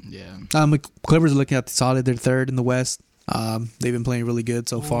them. Yeah. Clippers are looking at solid. They're third in the West. They've been playing really good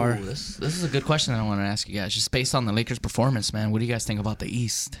so far. This is a good question I want to ask you guys. Just based on the Lakers' performance, man, what do you guys think about the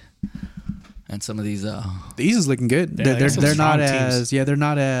East and some of these? The East is looking good. Yeah, they're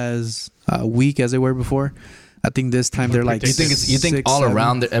not as weak as they were before. I think this time they're like. You think 6, all 7.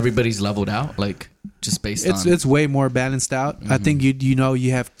 around everybody's leveled out, like just based on? It's way more balanced out. Mm-hmm. I think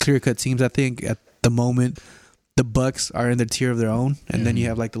you have clear cut teams. I think at the moment the Bucks are in their tier of their own, and then you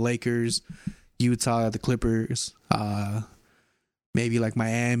have like the Lakers, Utah, the Clippers, maybe like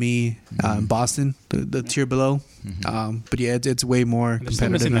Miami, Boston, the tier below. But yeah, it's way more They're still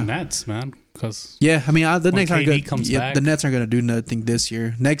competitive. missing the Nets, man. Because I mean, the when Nets aren't KD good. comes Yeah, back. the Nets aren't going to do nothing this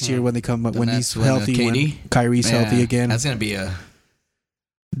year. Next year when they come up, when Nets, he's healthy, KD? when Kyrie's healthy again, That's gonna be a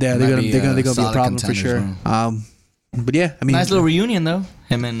yeah, they're might gonna be be a solid problem for sure. contenders, But yeah, I mean, nice little reunion though.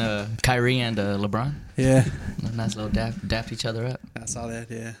 Him and Kyrie and LeBron. yeah, Nice little dap each other up. I saw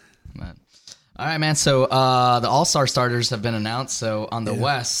that. Yeah. But, all right, man. So the All-Star starters have been announced. So on the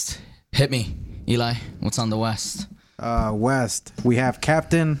West, hit me, Eli. What's on the West? West, we have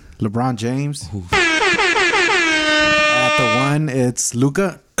Captain LeBron James. At the 1, it's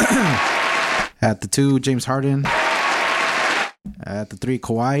Luka. At the 2, James Harden. At the 3,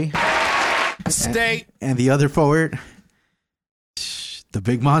 Kawhi. Stay. And the other forward, the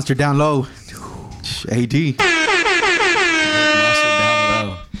big monster down low, AD. Monster down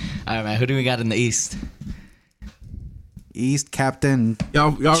low. All right, man. Who do we got in the East? East Captain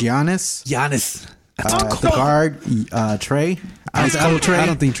Y'all. Giannis. At the guard, Trey. Ice Cold Trey. I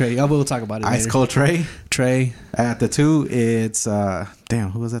don't think Trey. We'll talk about it Ice later. Cold Trey. Trey. At the 2, it's who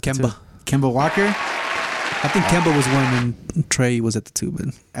was that? Kemba. Kemba Walker. I think Kemba was 1 and Trey was at the 2. But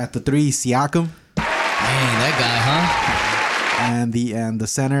At the 3, Siakam. Man, that guy, huh? And the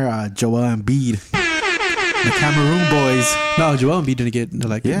center, Joel Embiid. The Cameroon boys. no, Joel Embiid didn't get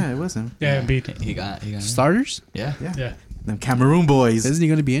like Yeah, it was him. yeah, beat. He got him. starters. Yeah. Yeah. Them Cameroon boys. Isn't he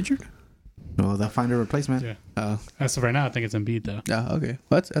going to be injured? Well, they'll find a replacement. Yeah. Oh, As of right now, I think it's Embiid though. okay.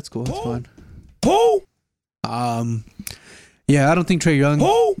 Well, that's cool. That's fine. Yeah, I don't think Trey Young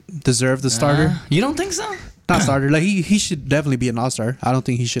deserved the starter. You don't think so? Not starter. Like he should definitely be an all-star. I don't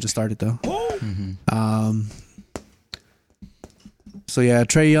think he should have started though. So yeah,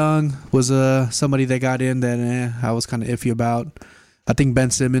 Trey Young was somebody that got in that I was kind of iffy about. I think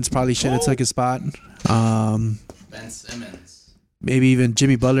Ben Simmons probably should have took his spot. Ben Simmons. Maybe even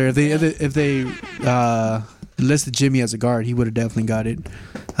Jimmy Butler. If they listed Jimmy as a guard, he would have definitely got it.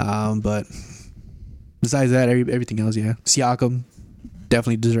 But besides that, everything else, yeah. Siakam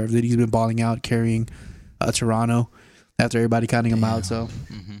definitely deserves it. He's been balling out, carrying Toronto after everybody counting him out. So,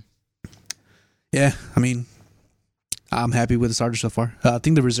 yeah, I mean, I'm happy with the starters so far. I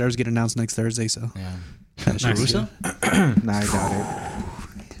think the reserves get announced next Thursday. So, Yeah. Caruso? Nah, I doubt it.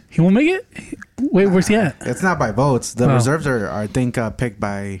 He won't make it. Wait, where's he at? It's not by votes. The reserves are I think, picked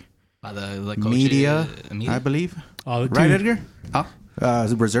by By the media, media, I believe. Oh, Right, dude. Edgar?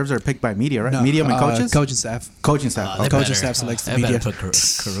 The reserves are picked by media, right? no, Media and coaches? coaching staff. Coaching staff. they Okay. Coaching better- staff selects the they better media. put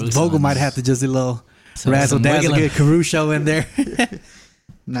Caruso Vogel on might this. have to just do a little Some razzle dazzle, wiggling. get Caruso in there.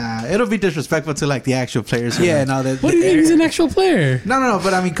 Nah, it'll be disrespectful to like the actual players. Yeah, no, that. What do you mean he's an actual player? No,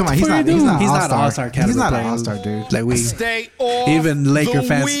 but I mean, come on, he's What are not. you He's doing? not. He's not an all-star. all-star caliber He's not player. an all-star, dude. Like we, Stay off even Laker the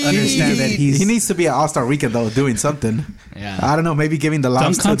fans weed. understand that He he's. needs to be an all-star weekend though, doing something. Yeah. I don't know, maybe giving the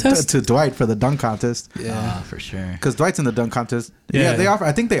lobs contest? to Dwight for the dunk contest. Yeah, for sure. Because Dwight's in the dunk contest. Yeah. Yeah, they offer.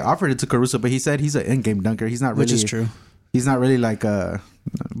 I think they offered it to Caruso, but he said he's an in-game dunker. He's not really. Which is true. He's not really like but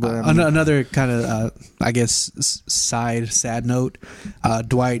I mean, Another kind of, I guess, sad note.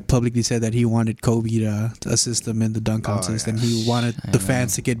 Dwight publicly said that he wanted Kobe to assist him in the dunk contest, and he wanted the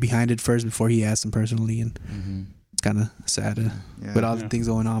fans to get behind it first before he asked him personally. And it's kind of sad with all the things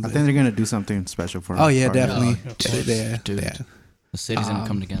going on. I But think they're gonna do something special for him. oh yeah, for him. definitely. of course, Yeah. dude. The city's gonna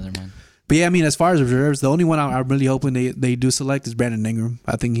come together, man. But yeah, I mean, as far as reserves, the only one I'm really hoping they do select is Brandon Ingram.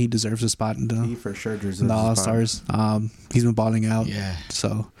 I think he deserves a spot in He the for sure deserves All a spot. Stars. He's been balling out. Yeah.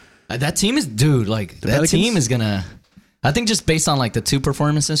 So That team is, dude. Like that Pelicans? team is gonna. I think just based on like the 2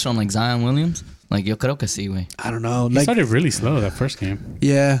 performances from like Zion Williams, like yo creo que sí, güey. I don't know. He Like, started really slow that first game.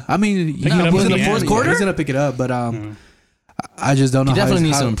 yeah, I mean, Pick it up was in it the the fourth end. quarter? He's gonna pick it up, but I just don't know. He how definitely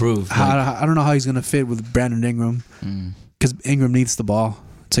he's- needs to how- improve. I don't know how he's gonna fit with Brandon Ingram because Ingram needs the ball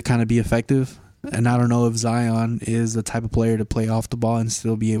to kind of be effective. And I don't know if Zion is the type of player to play off the ball and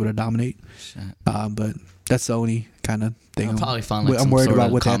still be able to dominate. But that's the only kind of thing. I'll probably find like I'm some worried sort about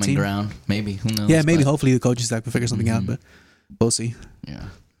of with that common team. ground. Maybe, who knows? Yeah, maybe. Hopefully the coaching staff can figure something out, but we'll see. Yeah.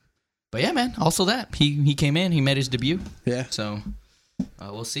 But yeah, man. Also that he came in, he made his debut. Yeah. So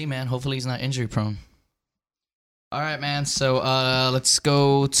we'll see, man. Hopefully he's not injury prone. All right, man. So let's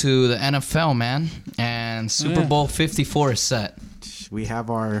go to the NFL, man. And Super Bowl 54 is set. We have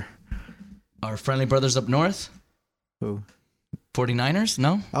our friendly brothers up north. Who? 49ers?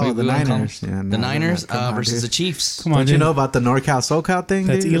 No? Oh, the Niners. Yeah, the Niners on, versus dude. the Chiefs. Come on, don't you know about the NorCal SoCal thing?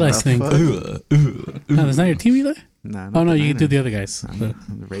 That's dude? Eli's thing. No, that's not your team, Eli? Nah, oh, no, you can do the other guys. The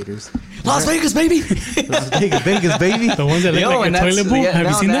Raiders. Las Vegas, baby! Las Vegas, baby. The ones that look like a toilet bowl? Have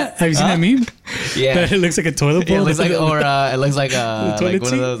you seen that? Have you seen that meme? Yeah. That it looks like a toilet bowl? Yeah, it looks like, or it looks like toilet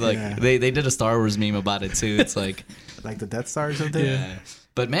one of those, like, Yeah. they did a Star Wars meme about it, too. It's like... like the Death Star or something? Yeah.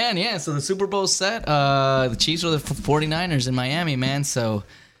 But, man, yeah, so the Super Bowl's set. The Chiefs are the 49ers in Miami, man, so...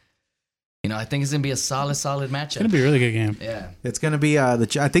 You know, I think it's going to be a solid matchup. It's going to be a really good game. Yeah. It's going to be, I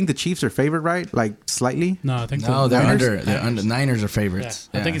think the Chiefs are favored, right? Like, slightly? No, I think No, they're Niners? under. Niners are favorites.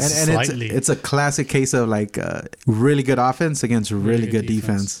 Yeah, I think it's And slightly. it's a classic case of, like, really good offense against really good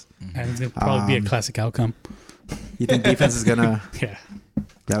defense. And it's going to probably be a classic outcome. You think defense is going to... Yeah.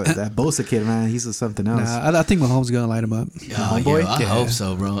 That Bosa kid, man, he's something else. Nah, I think Mahomes is going to light him up. Homeboy? I hope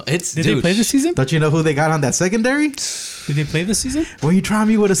so, bro. Did they play this season? Don't you know who they got on that secondary? Did they play this season? When you try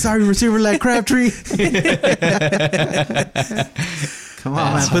me with a sorry receiver like Crabtree. Come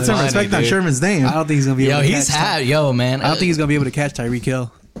on, man. Put some respect on Sherman's name. I don't think he's going to be able to catch man. I don't think he's going to be able to catch Tyreek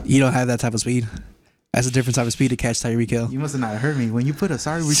Hill. You don't have that type of speed. That's a different type of speed to catch Tyreek Hill. You must have not heard me. When you put a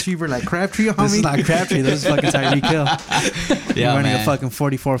sorry receiver like Crabtree on This me. is not Crabtree. This is fucking Tyreek Hill. You're running man. a fucking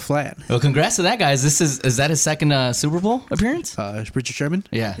 44 flat. Well, congrats to that, guys. Is that his second Super Bowl appearance? Richard Sherman?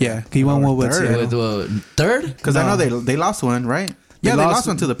 Yeah. Yeah. He won one with third? Because I know they lost one, right? Yeah, they lost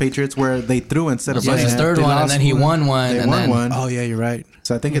one to the Patriots where they threw instead of Yeah, running his it. third They one, and lost then he won one. They and won then, one. Oh, yeah, you're right.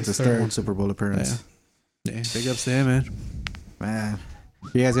 So I think it's his third Super Bowl appearance. Yeah, big ups to him, man. Man.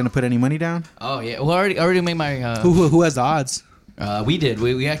 You guys going to put any money down? Oh, yeah. Well, I already made my... Who has the odds? We did.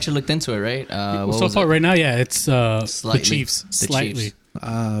 We actually looked into it, right? So far, right now, yeah, it's the Slightly. Chiefs. The Slightly. Chiefs.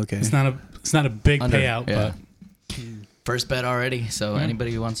 Okay. It's not a big Under, payout, yeah. but First bet already. So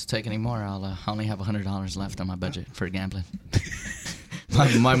anybody who wants to take any more, I only have $100 left on my budget for gambling.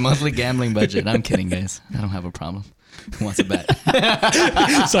 my monthly gambling budget. I'm kidding, guys. I don't have a problem. Who wants to bet?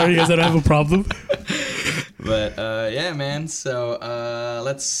 sorry, guys, I don't have a problem. But yeah, man. So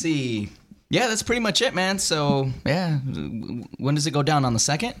let's see. Yeah, that's pretty much it, man. So yeah, when does it go down? On the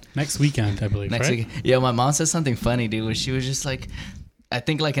 2nd? Next weekend, I believe. Next right? week. Yeah, my mom said something funny, dude. Where she was just like, I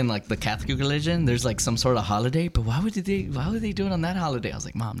think like in like the Catholic religion, there's like some sort of holiday, but why would they do it on that holiday? I was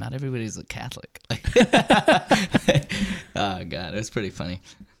like, Mom, not everybody's a Catholic. Oh God, it was pretty funny.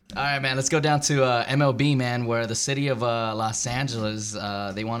 All right, man, let's go down to MLB, man, where the city of Los Angeles,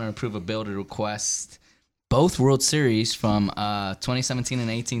 they want to approve a bill to request both World Series from 2017 and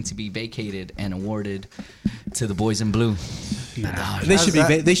 18 to be vacated and awarded to the boys in blue. They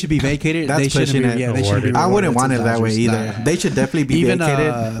should be vacated. That's They shouldn't pushing be. it. Yeah, they should be. I wouldn't want it that way Dodgers. either. Nah. They should definitely be Even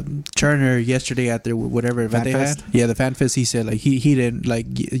vacated. Turner yesterday at their whatever event they FanFest? had. Yeah, the FanFest. He said like he didn't like.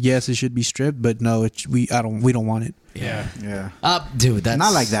 Yes, it should be stripped, but no, we don't want it. Yeah. Dude, that's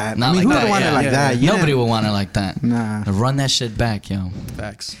Not like that. Not I mean, like who that, would want it yeah. like that? You Nobody didn't- will want it like that. Nah. Run that shit back, yo.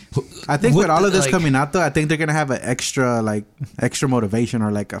 Facts. I think with all of this like- coming out, though, I think they're gonna have an extra motivation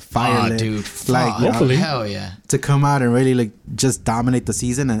or like a fire lit, dude. like fuck. Hopefully. Hell yeah. to come out and really like just dominate the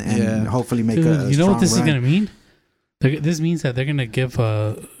season and hopefully make Dude, a you know what strong this run. is gonna mean? This means that they're gonna give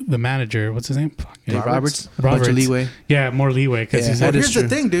the manager, what's his name? Roberts. A bunch of leeway. Yeah, more leeway because Yeah, he's that like, is Here's the true.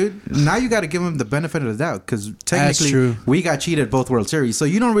 thing, dude. Now you got to give him the benefit of the doubt because technically true. we got cheated both World Series. So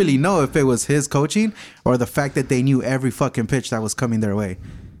you don't really know if it was his coaching or the fact that they knew every fucking pitch that was coming their way.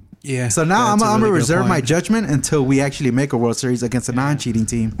 Yeah. So now that's I'm a going to really good reserve my point. judgment until we actually make a World Series against a non-cheating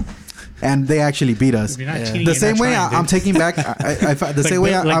team. And they actually beat us. if you're not cheating, The you're same not way trying, I'm dude. taking back the same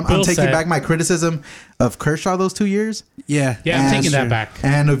way I'm Bill taking said. back my criticism of Kershaw those 2 years. Yeah. Yeah, I'm And- taking that back.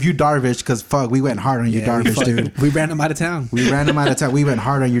 And of you Darvish because fuck, we went hard on you Yeah, we Darvish, fucking- dude. We ran him out of town. We ran him out of time. We went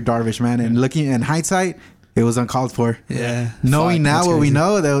hard on you Darvish, man. And looking in hindsight, it was uncalled for. Yeah. Knowing Fuck, now that's what we crazy.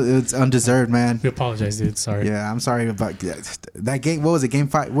 know, that it's undeserved, man. We apologize, dude. Sorry. Yeah, I'm sorry about that game. What was it? Game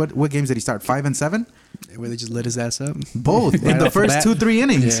 5? What games did he start? 5 and 7? Where they just lit his ass up. Both in Right the off the first bat. 2-3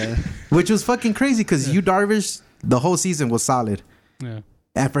 innings, Yeah. which was fucking crazy because you Darvish the whole season was solid. Yeah.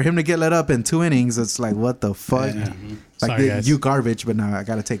 And for him to get let up in 2 innings, it's like, what the fuck? Yeah. Like, Sorry, guys. you garbage, but no, I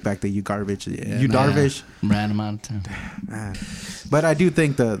got to take back the you garbage. Yeah, you Darvish. Random amount of time. Man. But I do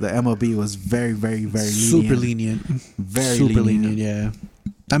think the MLB was very, very, very lenient. Super lenient. Very super lenient. yeah.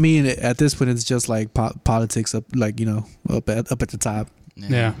 I mean, at this point, it's just like politics up, like, you know, up at the top.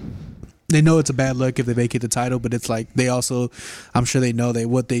 Yeah. They know it's a bad look if they vacate the title, but it's like they also, I'm sure they know that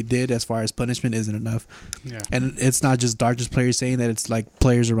what they did as far as punishment isn't enough. Yeah. And it's not just Dodgers players saying that; it's like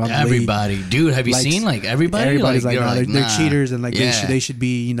players around Everybody, the league. dude. Have you Like, seen like everybody? Everybody's like, you're they're nah. cheaters, and like Yeah. they should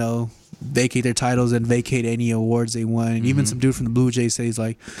be, you know, vacate their titles and vacate any awards they won. And even some dude from the Blue Jays says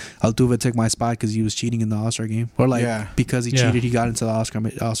like, Altuve took my spot because he was cheating in the All-Star game, or like because he cheated, he got into the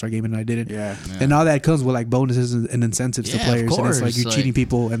All-Star game and I didn't. Yeah. And all that comes with like bonuses and incentives to Yeah, of players, and it's like course, you're like- cheating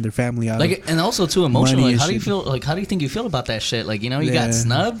people and their family out. Like, of and also too emotional. money Like, and how do you shit. feel? Like, how do you think you feel about that shit? Like, you know, you Yeah. got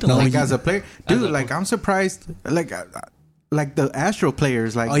snubbed. No, Like, like, as a player, dude, like, I'm surprised. Like the Astro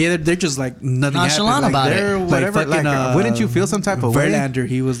players, like, oh yeah, they're just like nothing Nonchalant happened. Like, about it. they're whatever. fucking, Like, wouldn't you feel some type of way? Verlander,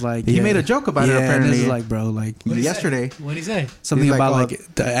 he was like, He made a joke about it, And apparently. this is like, bro, like Yesterday, What did he say? something He's like, about oh,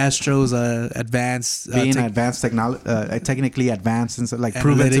 like the Astros advanced being advanced technology, technically advanced, and so, like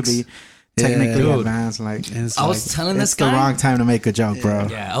proven to Analytics. be technically Yeah. advanced. Like, and it's I like, was telling this it's the guy. wrong time to make a joke, bro.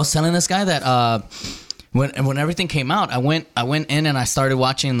 Yeah, I was telling this guy that when everything came out, I went in and I started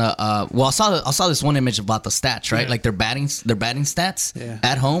watching the I saw this one image about the stats, right? Yeah. Like their batting stats Yeah.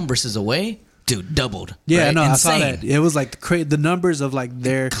 at home versus away, dude, doubled. yeah, right? no, Insane. I saw that. It was like the numbers of like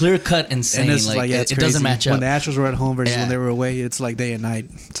their Clear cut insane. and it's like, like yeah, it, it's it doesn't crazy. match up. When the Astros were at home versus Yeah. when they were away, it's like day and night.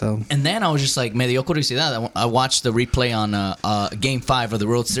 So And then I was just like, me dio curiosidad. I watched the replay on Game 5 of the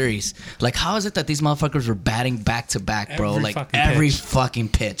World Series. Like, how is it that these motherfuckers were batting back to back, bro? Every Like fucking every pitch. fucking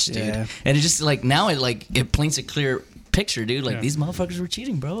pitch, dude. Yeah. And it just like now it paints a clear picture, dude. Like Yeah. these motherfuckers were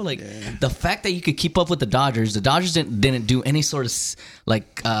cheating, bro. Like the fact that you could keep up with the Dodgers didn't do any sort of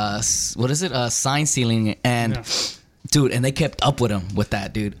sign stealing and. Yeah. Dude, and they kept up with him with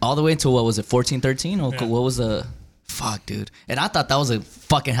that, dude. All the way until what was it, 14-13? Or Yeah. what was the fuck, dude? And I thought that was a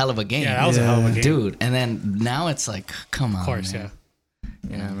fucking hell of a game. Yeah, that was a hell of a game. Dude, and then now it's like, come on. Of course, man.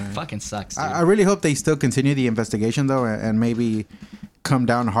 Yeah, man. Fucking sucks, dude. I really hope they still continue the investigation though, and maybe come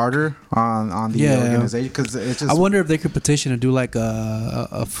down harder on the Yeah. organization, because it's just. I wonder if they could petition and do like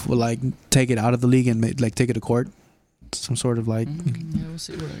like take it out of the league and like take it to court, some sort of like. Yeah, we'll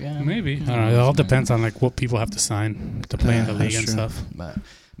see. Maybe. I don't know. It all depends on like what people have to sign to play in the Yeah, league that's and true. stuff. But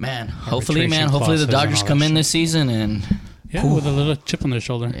man, hopefully the clauses and Dodgers all come that in shit. this season and Yeah, with a little chip on their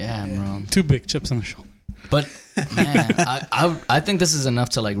shoulder. yeah, bro. 2 big chips on their shoulder. But man, I think this is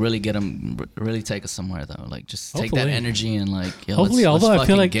enough to like really get them, really take us somewhere though. Like just take that Hopefully. energy and like, yo, Hopefully, let's although I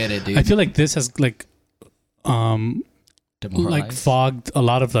feel fucking like get it, dude. I feel like this has like Demoralized. fogged a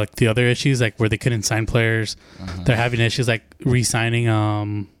lot of like the other issues, like where they couldn't sign players. They're having issues like re-signing.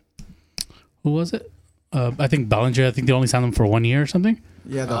 Who was it? I think Bellinger. I think they only signed him for 1 year or something.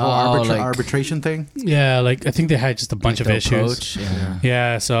 Yeah, the whole like- arbitration thing. Yeah, like I think they had just a bunch Like of the issues. approach, yeah.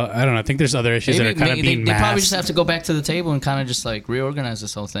 Yeah, so I don't know. I think there's other issues that are kind of being they probably masked. just have to go back to the table and kind of just like reorganize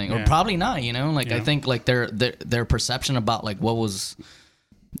this whole thing, or Yeah. probably not. You know, like I Yeah. think like their perception about like what was,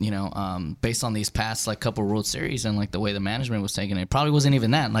 you know, based on these past like couple World Series and like the way the management was taking it, probably wasn't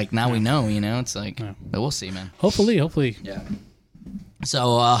even that. Like now we know, you know, it's like, but we'll see, man. Hopefully. Yeah. So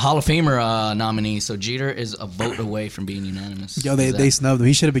Hall of Famer nominee. So Jeter is a vote away from being unanimous. Yo, they snubbed him.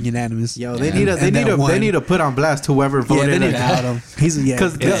 He should have been unanimous. Yo, they need to put on blast whoever Yeah, voted. they need to out him. He's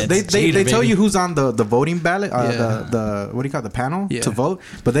Because they Jeter, tell baby. you who's on the voting ballot, Yeah. the what do you call it, the panel Yeah. to vote,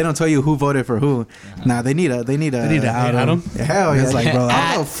 but they don't tell you who voted for who. Nah, they need to out Out him. him? Hell, yeah. It's like, bro,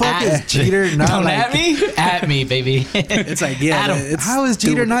 how the fuck is Jeter not Don't like? at me, at me, baby. It's like, yeah, Adam. it's How is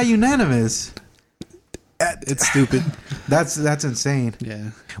Jeter stupid. not unanimous? It's stupid. That's insane.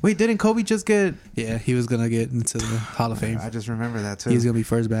 Yeah, Wait, didn't Kobe just get? yeah. He was gonna get into the Hall of Fame. I just remember that too. He's gonna be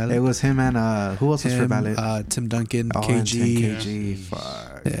first ballot. It was him and who else was for Him, ballot? Tim Duncan, Oh, and KG. KG.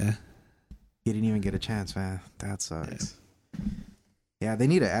 Fuck. Yeah, He didn't even get a chance, man. That sucks. Yeah, they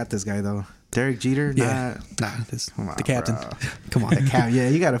need to add this guy though. Derek Jeter. yeah. Nah, Nah, this come on, the captain. bro. Come on. The cap. Yeah,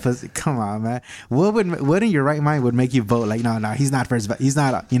 you gotta. Come on, man. What in your right mind would make you vote like, no, he's not first. He's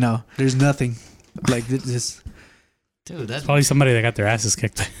not. You know. There's nothing like this. Dude, that's Probably somebody that got their asses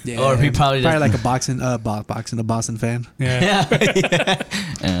kicked. Yeah, Or he probably like a a Boston fan. Yeah.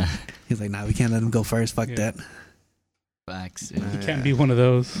 yeah. He's like, nah, we can't let him go first. Fuck Yeah. that. Facts. Dude. You can't be one of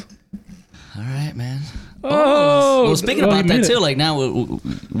those. All right, man. Oh, well, speaking oh, about you that made too, it. like now,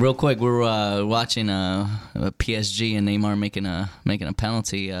 real quick, we're watching PSG and Neymar making a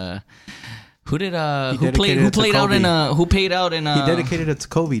penalty. Who did He paid out in He dedicated it to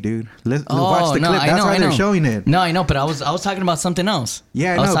Kobe, dude. Watch Oh, the no, clip. I That's know, why I they're know. showing it. No, I know, but I was talking about something else.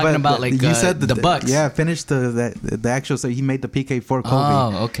 Yeah, I was know, talking but about like you said the Bucks. Yeah, finish the actual. So he made the PK for Kobe.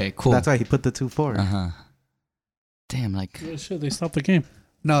 Oh, okay, cool. That's why he put the 2-4. Damn, like Yeah, shit, they stopped the game.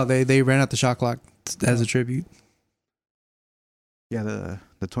 No, they ran out the shot clock as a tribute. Yeah,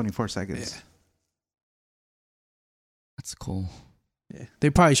 the 24 seconds. Yeah. that's cool. Yeah, they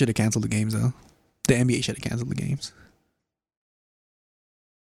probably should have canceled the games though. The NBA should have canceled the games.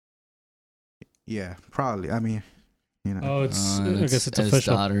 Yeah, probably. I mean, you know. Oh, I And guess it's his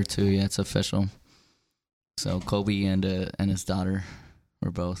official. daughter too. Yeah, it's official. So Kobe and his daughter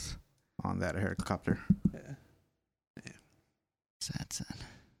were both On that helicopter. sad.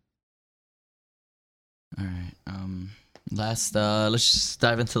 All right. Let's just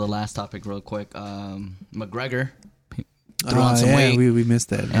dive into the last topic real quick. McGregor threw on some weight. we missed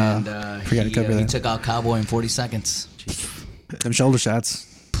that. And forgot to cover he that. took out Cowboy in 40 seconds. Them shoulder shots.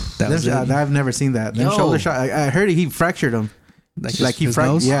 That was it. I've never seen that. Them Yo. shoulder shot. I heard he fractured him. Like he his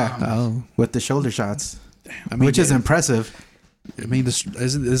fractured. nose? Yeah. Oh, With the shoulder shots. I mean, Which is impressive. I mean, this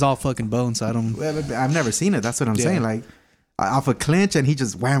is all fucking bone, so I don't. Well, I've never seen it. That's what I'm Yeah. saying. Like off a clinch and he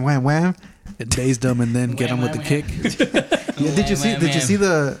just wham wham wham. It dazed them and then get them with the kick. Yeah, did you see? Did you see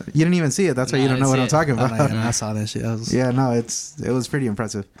the? You didn't even see it. That's why No, you don't I know what didn't I'm see talking Oh, about. no, I saw that shit. I was, Yeah, no, it was pretty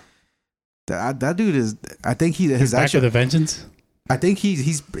impressive. That dude is. I think He's his back actual. with a vengeance. I think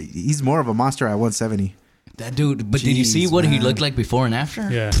he's more of a monster at 170. That dude. But did you see Jeez, what he man. looked like before and after?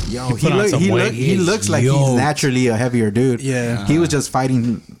 Yeah. Yo, He put on some weight. he looks like he's yoked. naturally a heavier dude. Yeah. He was just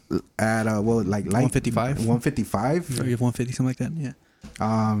fighting at like 155? 155. 150, something like that.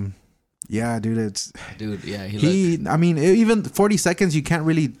 Yeah. Yeah, dude, it's Dude, yeah, I mean, even 40 seconds, you can't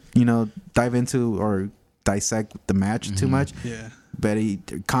really dive into or dissect the match too much. Yeah. But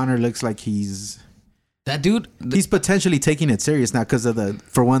Connor looks like he's dude. he's potentially taking it serious now because of the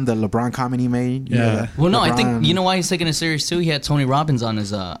LeBron comment he made. You know, Yeah. Well, no, I LeBron- think you know why he's taking it serious too. He had Tony Robbins on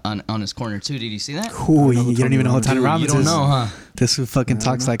his on his corner too. Did you see that? Ooh, you don't even know who Tony Dude, Robbins you don't is. know, huh? This who fucking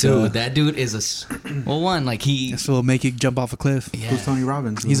talks like Dude, that dude is one like he. this will make you jump off a cliff. Yeah. Who's Tony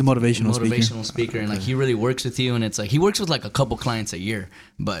Robbins? He's a motivational speaker. And like he really works with you, and it's like he works with like a couple clients a year,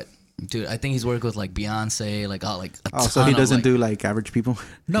 but. Dude, I think he's worked with like Beyonce, like a so he ton doesn't of, do like average people.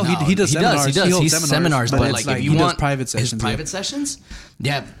 No, he does seminars. He does. holds He's seminars, but it's like if you he want does private sessions. his private sessions,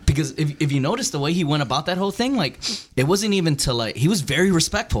 yeah, because if you notice the way he went about that whole thing, like it wasn't even to like he was very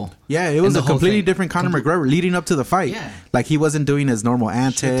respectful. Yeah, it was in a the whole completely thing. different Conor McGregor leading up to the fight. Yeah. Like he wasn't doing his normal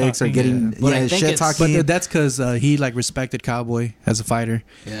antics or Shit-talking, getting But I think shit it's- talking. But that's because he like respected Cowboy as a fighter.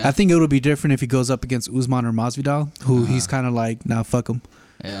 Yeah. I think it would be different if he goes up against Usman or Masvidal, who he's kind of like, nah, fuck him.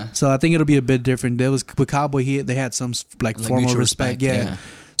 Yeah, So I think it'll be a bit different. There was with Cowboy, they had some like formal mutual respect. respect, Yeah. yeah.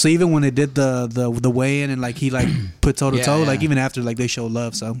 So even when they did the weigh in and like he like put toe to Yeah, toe, yeah. like even after like they showed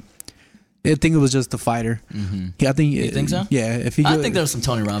love. So I think it was just the fighter. Yeah, I think. You think so? Yeah. If he, I think there was some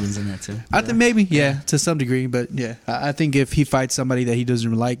Tony Robbins in there too. I think maybe, yeah, to some degree, but yeah, I think if he fights somebody that he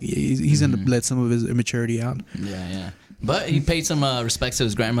doesn't like, he's gonna let some of his immaturity out. Yeah. But he paid some respects to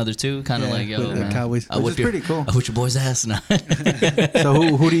his grandmother too, kind of Yeah, like yo, with the man, Cowboys. I whip Which is pretty cool. I whip your boy's ass now.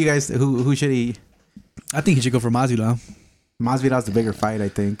 So who do you guys who should he? I think he should go for Masvidal. Masvidal's the bigger fight, I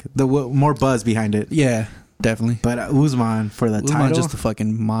think. The more buzz behind it. Yeah, definitely. But Usman for the Usman title, just a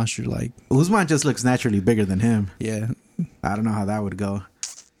fucking monster. Like, Usman just looks naturally bigger than him. yeah, I don't know how that would go.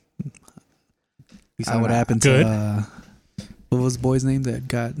 we I saw don't what know. happened Good. to what was the boy's name that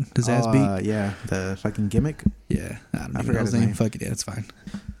got his ass beat? Yeah, the fucking gimmick. Yeah, I don't I even forgot know his his name. name. Fuck it, yeah, it's fine.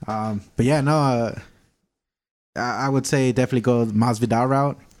 But yeah, no. I would say definitely go Masvidal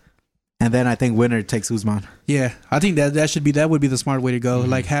route, and then I think winner takes Usman. Yeah, I think that would be the smart way to go.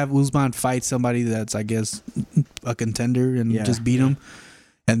 Like have Usman fight somebody that's I guess a contender and Yeah. just beat him,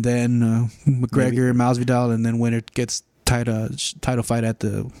 and then McGregor, Masvidal, and then winner gets title fight at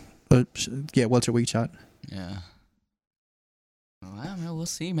the welterweight shot. Yeah. Well, I don't know. We'll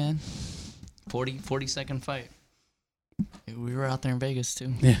see, man. 40-second fight. We were out there in Vegas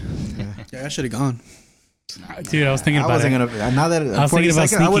too. Yeah. Yeah, I should have gone. Dude, I was thinking I about wasn't it. gonna. Now that I was 40 thinking about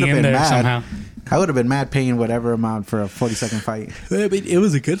seconds, I would sneaking have in been there mad. somehow. I would have been mad paying whatever amount for a 40-second fight. It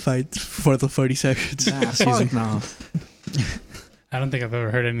was a good fight for the 40 seconds. Nah, Excuse me. fuck no. I don't think I've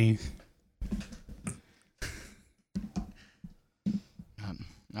ever heard any.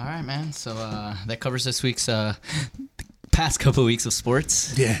 All right, man. So that covers this week's past couple weeks of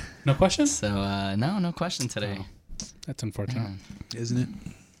sports. Yeah, No questions? So no question today. That's unfortunate. isn't it,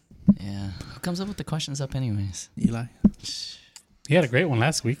 Yeah. Who comes up with the questions up anyways? Eli? He had a great one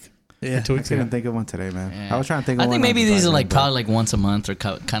last week. Yeah, or 2 I weeks couldn't ago. think of one today, man. Yeah. I was trying to think of I one. think maybe on these are Friday, like but- probably like once a month or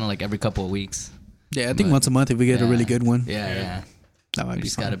kind of like every couple of weeks. Yeah, I think But- once a month if we get a really Yeah. good one. Yeah. That might We be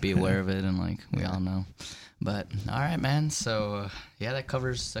just got to fun. be aware of it, and like we all know. But all right, man. So that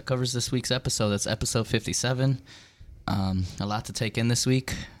covers this week's episode. That's episode 57. A lot to take in this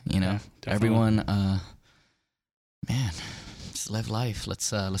week. You know, definitely. everyone. Man, just live life.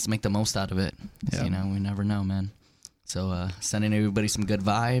 Let's make the most out of it. Yeah. You know, we never know, man. So sending everybody some good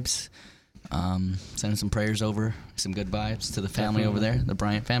vibes. Sending some prayers over, some good vibes to the family over there, the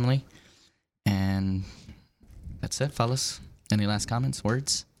Bryant family. And that's it, fellas. Any last comments,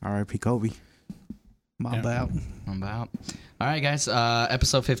 words? R.I.P. Kobe. Mamba out. I'm about. All right, guys.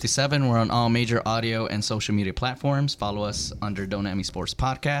 Episode 57. We're on all major audio and social media platforms. Follow us under Don't At Me Sports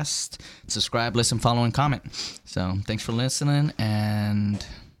Podcast. Subscribe, listen, follow, and comment. So thanks for listening, and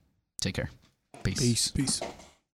take care. Peace. Peace.